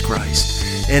Jesus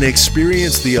Christ and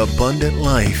experience the abundant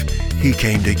life He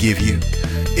came to give you.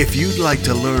 If you'd like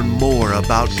to learn more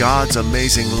about God's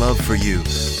amazing love for you,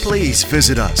 please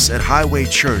visit us at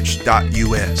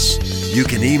highwaychurch.us. You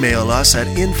can email us at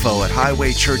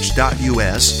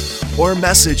info@highwaychurch.us or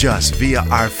message us via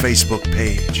our Facebook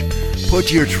page.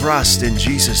 Put your trust in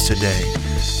Jesus today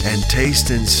and taste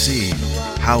and see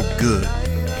how good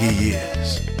He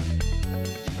is.